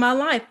part of my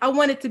life. I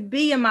want it to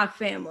be in my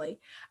family.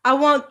 I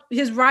want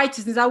his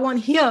righteousness. I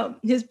want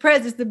his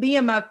presence to be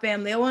in my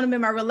family. I want him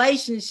in my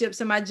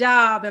relationships, in my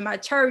job, in my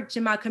church,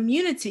 in my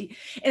community.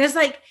 And it's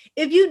like,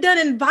 if you done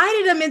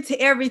invited him into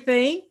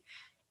everything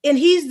and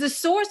he's the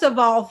source of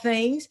all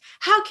things,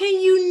 how can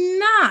you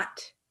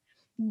not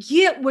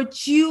get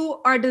what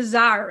you are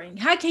desiring?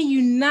 How can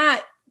you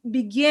not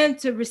begin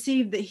to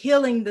receive the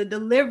healing, the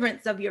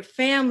deliverance of your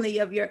family,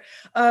 of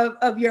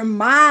your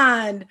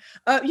mind?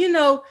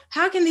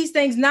 How can these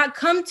things not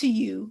come to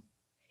you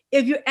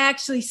if you're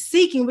actually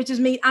seeking, which is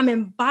me? I'm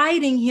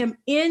inviting him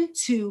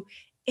into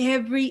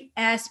every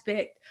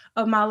aspect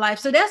of my life.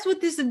 So that's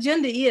what this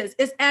agenda is.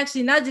 It's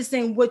actually not just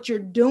saying what you're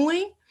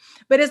doing,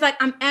 but it's like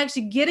I'm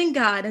actually getting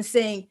God and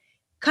saying,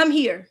 come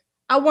here.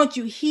 I want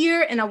you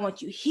here, and I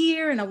want you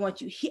here, and I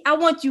want you here. I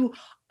want you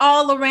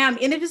all around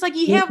me. And if it's like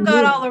you have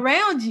God all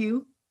around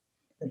you,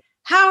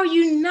 how are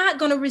you not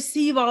going to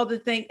receive all the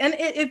things? And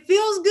it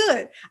feels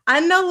good. I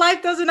know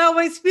life doesn't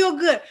always feel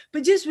good,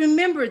 but just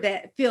remember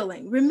that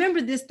feeling. Remember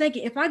this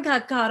thinking, if I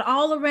got God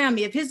all around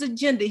me, if his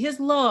agenda, his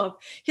love,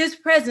 his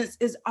presence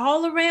is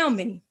all around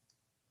me,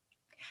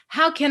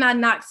 how can I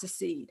not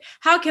succeed?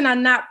 How can I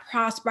not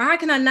prosper? How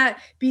can I not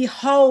be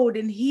whole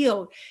and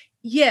healed?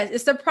 Yes,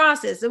 it's a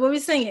process. What we're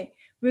saying,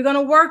 we're going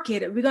to work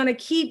at it. We're going to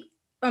keep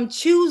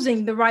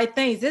choosing the right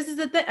things. This is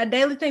a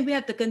daily thing. We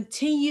have to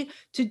continue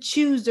to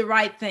choose the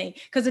right thing,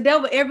 because the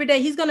devil every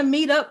day, he's going to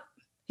meet up.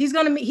 He's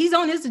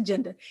on his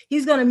agenda.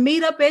 He's going to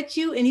meet up at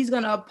you, and he's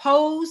going to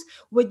oppose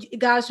what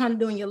God's trying to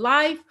do in your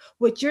life,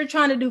 what you're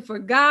trying to do for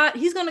God.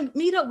 He's going to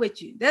meet up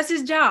with you. That's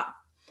his job.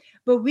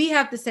 But we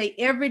have to say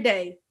every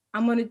day,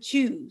 I'm going to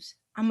choose.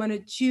 I'm going to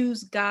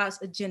choose God's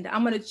agenda.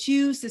 I'm going to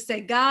choose to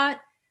say, God,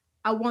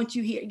 I want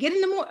you here. Get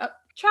in the morning.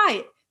 Try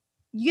it.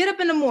 Get up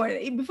in the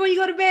morning before you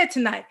go to bed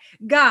tonight.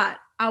 God,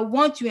 I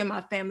want you in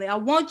my family. I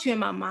want you in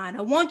my mind.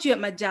 I want you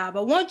at my job. I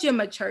want you in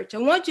my church. I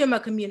want you in my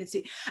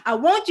community. I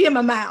want you in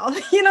my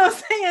mouth. You know what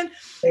I'm saying?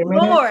 Amen.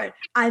 Lord,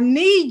 I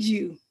need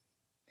you.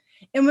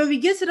 And when we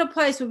get to the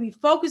place where we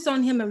focus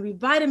on him and we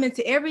invite him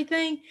into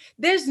everything,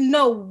 there's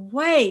no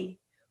way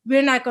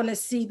we're not going to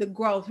see the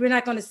growth. We're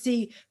not going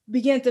to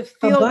begin to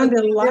feel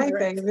abundant life,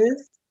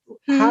 Davis.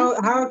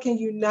 How can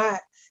you not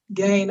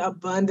gain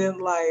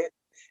abundant life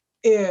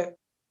if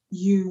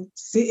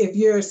if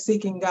you're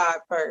seeking God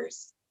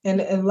first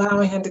and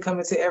allowing him to come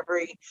into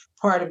every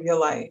part of your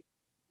life.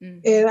 Mm-hmm.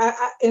 And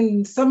I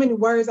in so many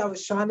words, I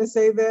was trying to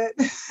say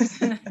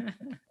that.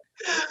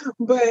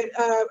 But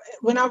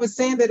when I was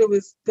saying that it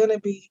was going to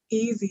be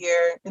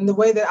easier, and the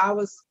way that I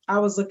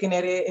was looking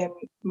at it in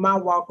my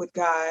walk with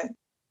God,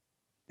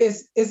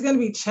 it's going to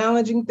be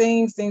challenging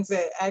things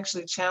that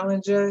actually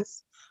challenge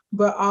us,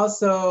 but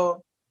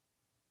also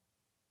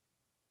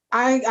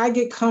I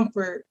get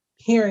comfort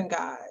hearing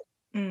God,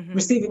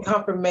 receiving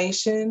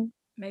confirmation.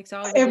 Makes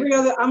all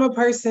I'm a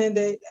person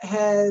that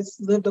has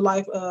lived a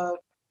life of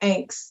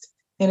angst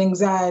and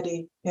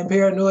anxiety and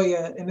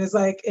paranoia, and it's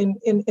like in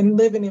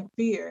living in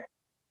fear.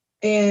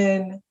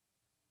 And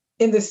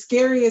in the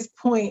scariest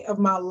point of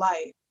my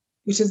life,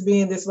 which has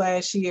been this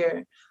last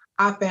year,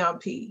 I found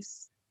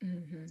peace.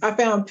 I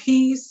found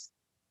peace.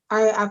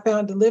 I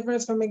found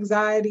deliverance from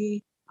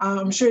anxiety.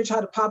 I'm sure it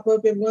tried to pop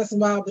up every once in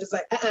a while, but it's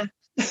like,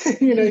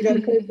 you got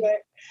to cut back.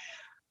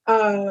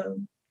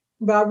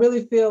 But I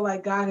really feel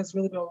like God has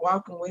really been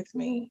walking with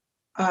me.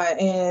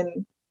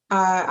 And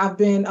I've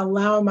been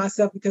allowing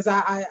myself, because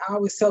I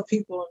always tell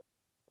people,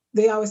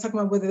 they always talk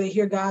about whether they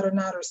hear God or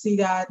not, or see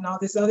God and all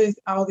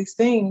these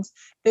things.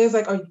 It's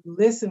like, are you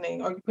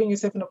listening? Are you putting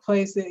yourself in a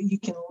place that you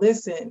can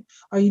listen?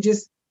 Are you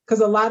just,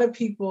 because a lot of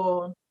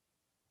people,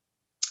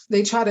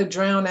 they try to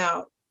drown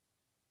out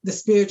the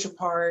spiritual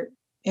part.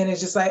 And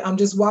it's just like, I'm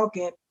just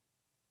walking.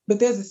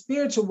 But there's a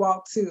spiritual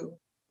walk too.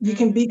 You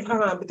can be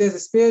calm, but there's a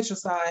spiritual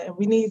side. And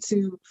we need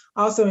to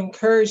also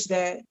encourage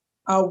that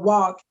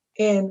walk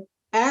and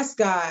ask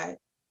God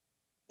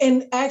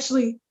and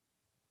actually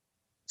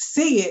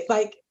see it.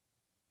 Like,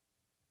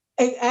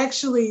 and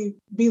actually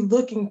be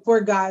looking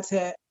for God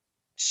to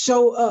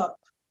show up.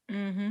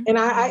 And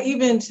I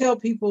even tell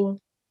people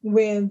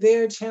when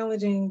they're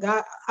challenging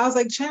God, I was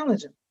like,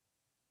 challenge him.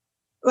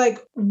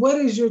 Like, what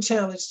is your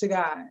challenge to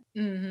God?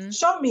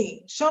 Show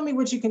me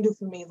what you can do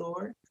for me,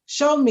 Lord.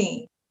 Show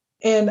me.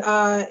 And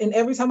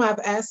every time I've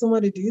asked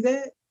someone to do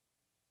that,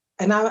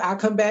 and I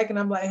come back and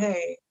I'm like,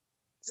 hey,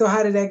 so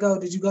how did that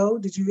go? Did you go?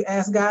 Did you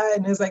ask God?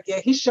 And it's like,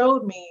 yeah, he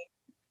showed me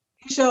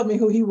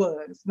who he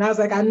was. And I was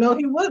like, I know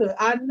he would.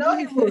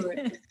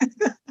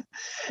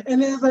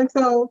 And it's like,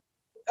 so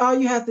all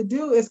you have to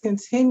do is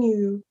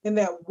continue in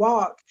that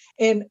walk,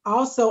 and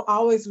also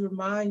always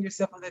remind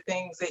yourself of the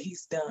things that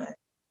he's done.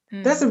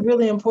 That's a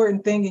really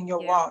important thing in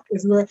your walk,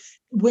 is where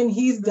when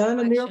he's done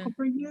a miracle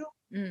for you,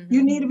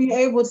 you need to be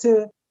able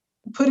to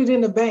put it in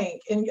the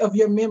bank of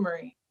your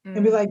memory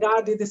and be like,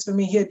 God did this for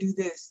me, he'll do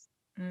this.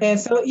 And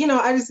so,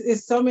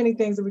 it's so many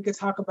things that we could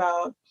talk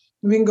about.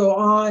 We can go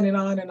on and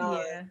on and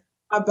on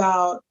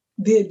about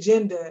the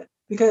agenda,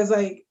 because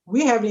like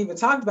we haven't even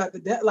talked about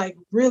like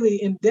really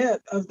in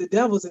depth of the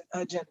devil's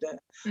agenda.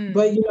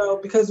 But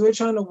because we're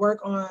trying to work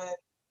on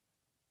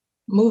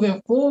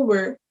moving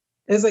forward,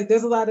 it's like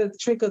there's a lot of the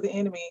trick of the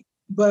enemy,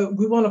 but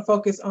we want to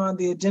focus on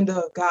the agenda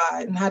of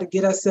God and how to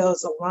get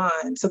ourselves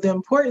aligned. So the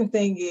important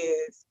thing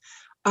is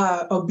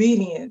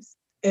obedience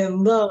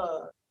and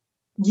love,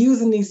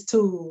 using these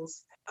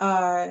tools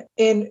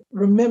in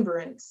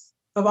remembrance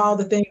of all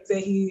the things that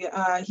he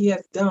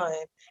has done,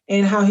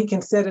 and how he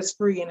can set us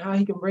free, and how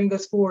he can bring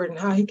us forward, and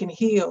how he can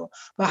heal.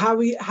 But how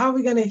are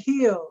we going to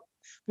heal?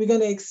 We're going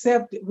to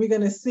accept it. We're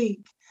going to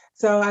seek.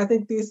 So I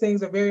think these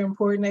things are very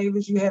important,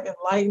 Avis. You have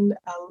enlightened,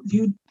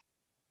 you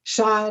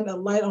shine a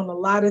light on a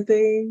lot of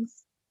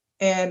things,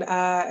 and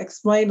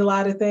explained a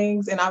lot of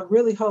things. And I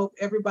really hope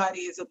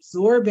everybody is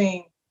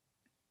absorbing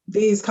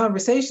these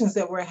conversations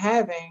that we're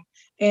having,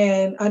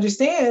 and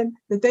understand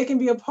that they can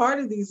be a part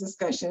of these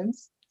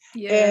discussions.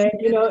 And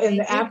in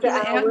the after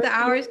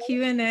hours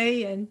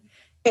Q&A,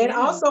 and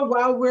also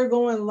while we're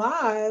going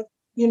live,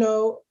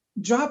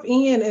 drop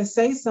in and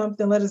say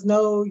something. Let us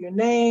know your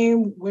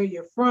name, where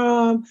you're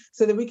from,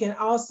 so that we can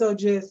also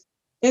just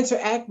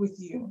interact with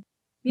you.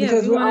 Yeah,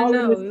 because we want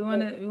to know. We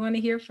want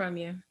to hear from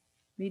you.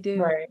 We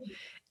do. Right.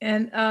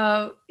 And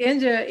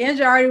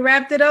Indra already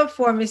wrapped it up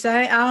for me, so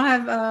I don't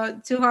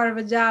have too hard of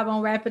a job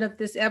on wrapping up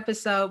this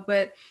episode.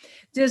 But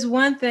just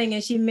one thing,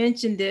 and she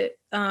mentioned it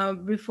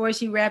before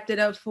she wrapped it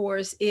up for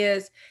us,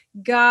 is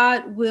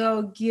God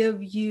will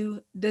give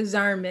you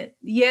discernment.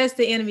 Yes,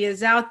 the enemy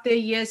is out there.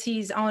 Yes,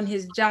 he's on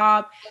his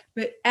job,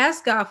 but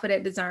ask God for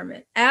that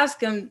discernment.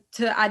 Ask him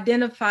to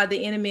identify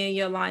the enemy in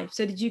your life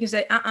so that you can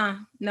say,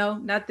 no,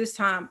 not this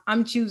time.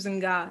 I'm choosing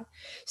God.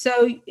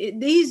 So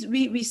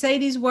we say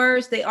these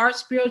words, they are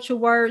spiritual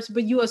words,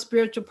 but you're a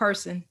spiritual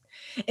person.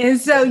 And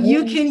so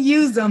you can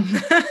use them.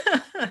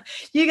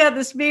 You got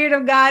the Spirit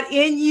of God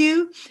in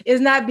you.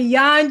 It's not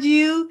beyond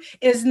you.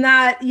 It's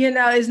not,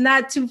 it's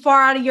not too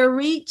far out of your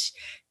reach.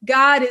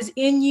 God is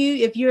in you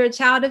if you're a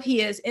child of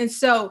his. And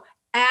so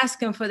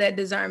ask him for that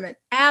discernment.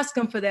 Ask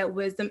him for that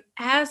wisdom.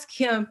 Ask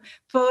him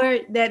for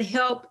that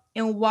help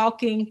in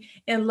walking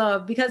in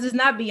love, because it's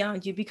not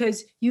beyond you,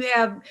 because you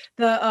have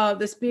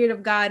the Spirit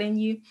of God in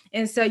you.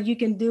 And so you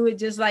can do it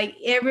just like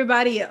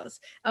everybody else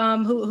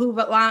who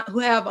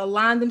have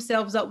aligned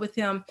themselves up with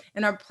him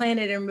and are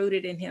planted and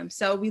rooted in him.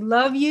 So we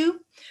love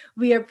you.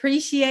 We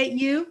appreciate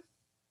you.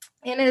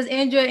 And as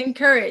Andrea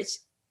encouraged,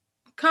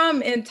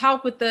 come and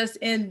talk with us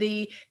in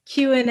the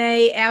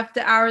Q&A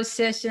after our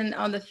session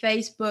on the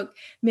Facebook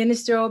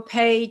ministerial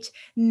page.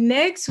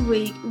 Next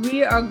week,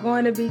 we are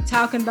going to be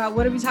talking about,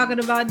 what are we talking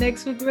about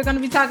next week? We're going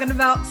to be talking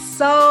about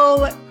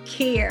soul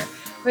care.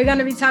 We're going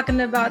to be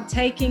talking about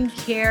taking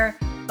care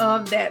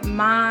of that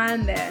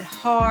mind, that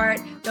heart,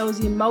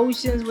 those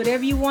emotions,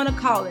 whatever you want to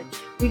call it.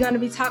 We're going to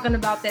be talking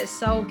about that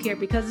soul care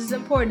because it's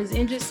important. As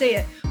Indra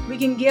said, we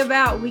can give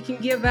out, we can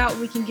give out,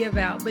 we can give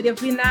out. But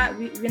if we're not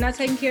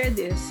taking care of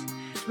this,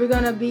 we're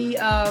gonna be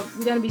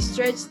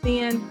stretched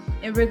thin,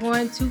 and we're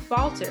going to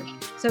falter.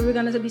 So we're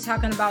gonna be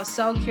talking about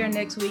soul care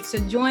next week. So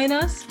join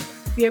us.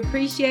 We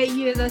appreciate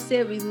you. As I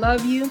said, we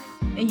love you,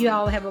 and you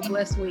all have a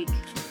blessed week.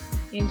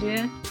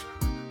 Andrea.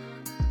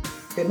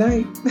 Good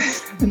night.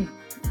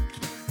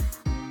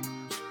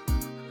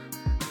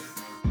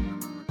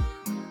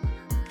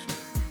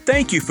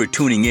 Thank you for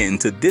tuning in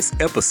to this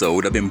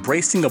episode of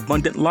Embracing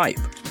Abundant Life.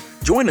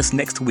 Join us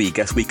next week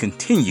as we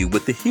continue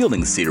with the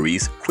healing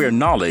series, Where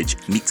Knowledge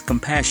Meets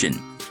Compassion.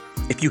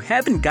 If you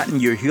haven't gotten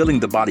your Healing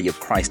the Body of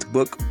Christ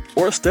book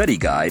or study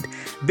guide,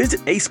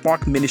 visit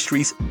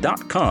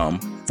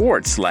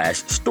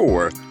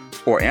asparkministries.com/store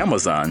or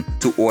Amazon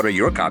to order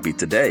your copy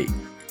today.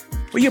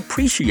 We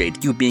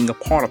appreciate you being a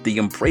part of the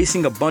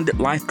Embracing Abundant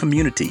Life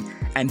community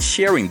and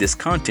sharing this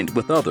content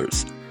with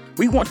others.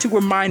 We want to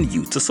remind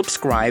you to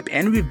subscribe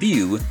and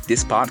review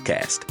this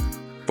podcast.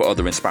 For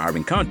other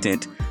inspiring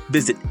content,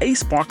 visit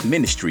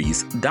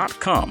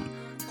asparkministries.com.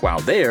 While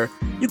there,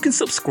 you can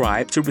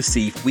subscribe to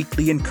receive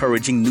weekly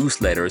encouraging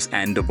newsletters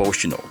and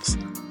devotionals.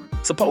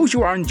 Suppose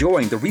you are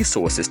enjoying the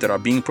resources that are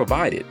being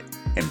provided.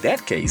 In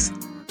that case,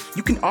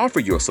 you can offer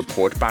your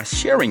support by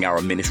sharing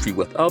our ministry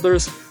with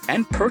others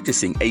and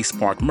purchasing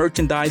A-Spark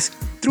merchandise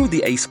through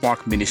the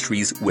A-Spark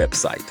Ministries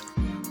website.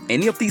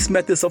 Any of these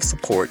methods of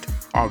support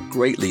are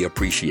greatly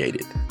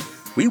appreciated.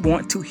 We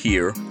want to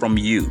hear from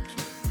you.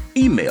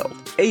 Email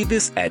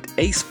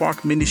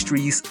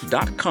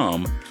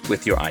avis@asparkministries.com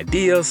with your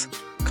ideas,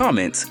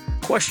 comments,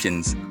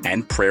 questions,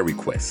 and prayer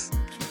requests.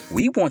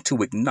 We want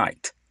to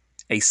ignite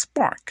a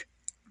spark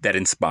that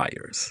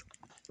inspires.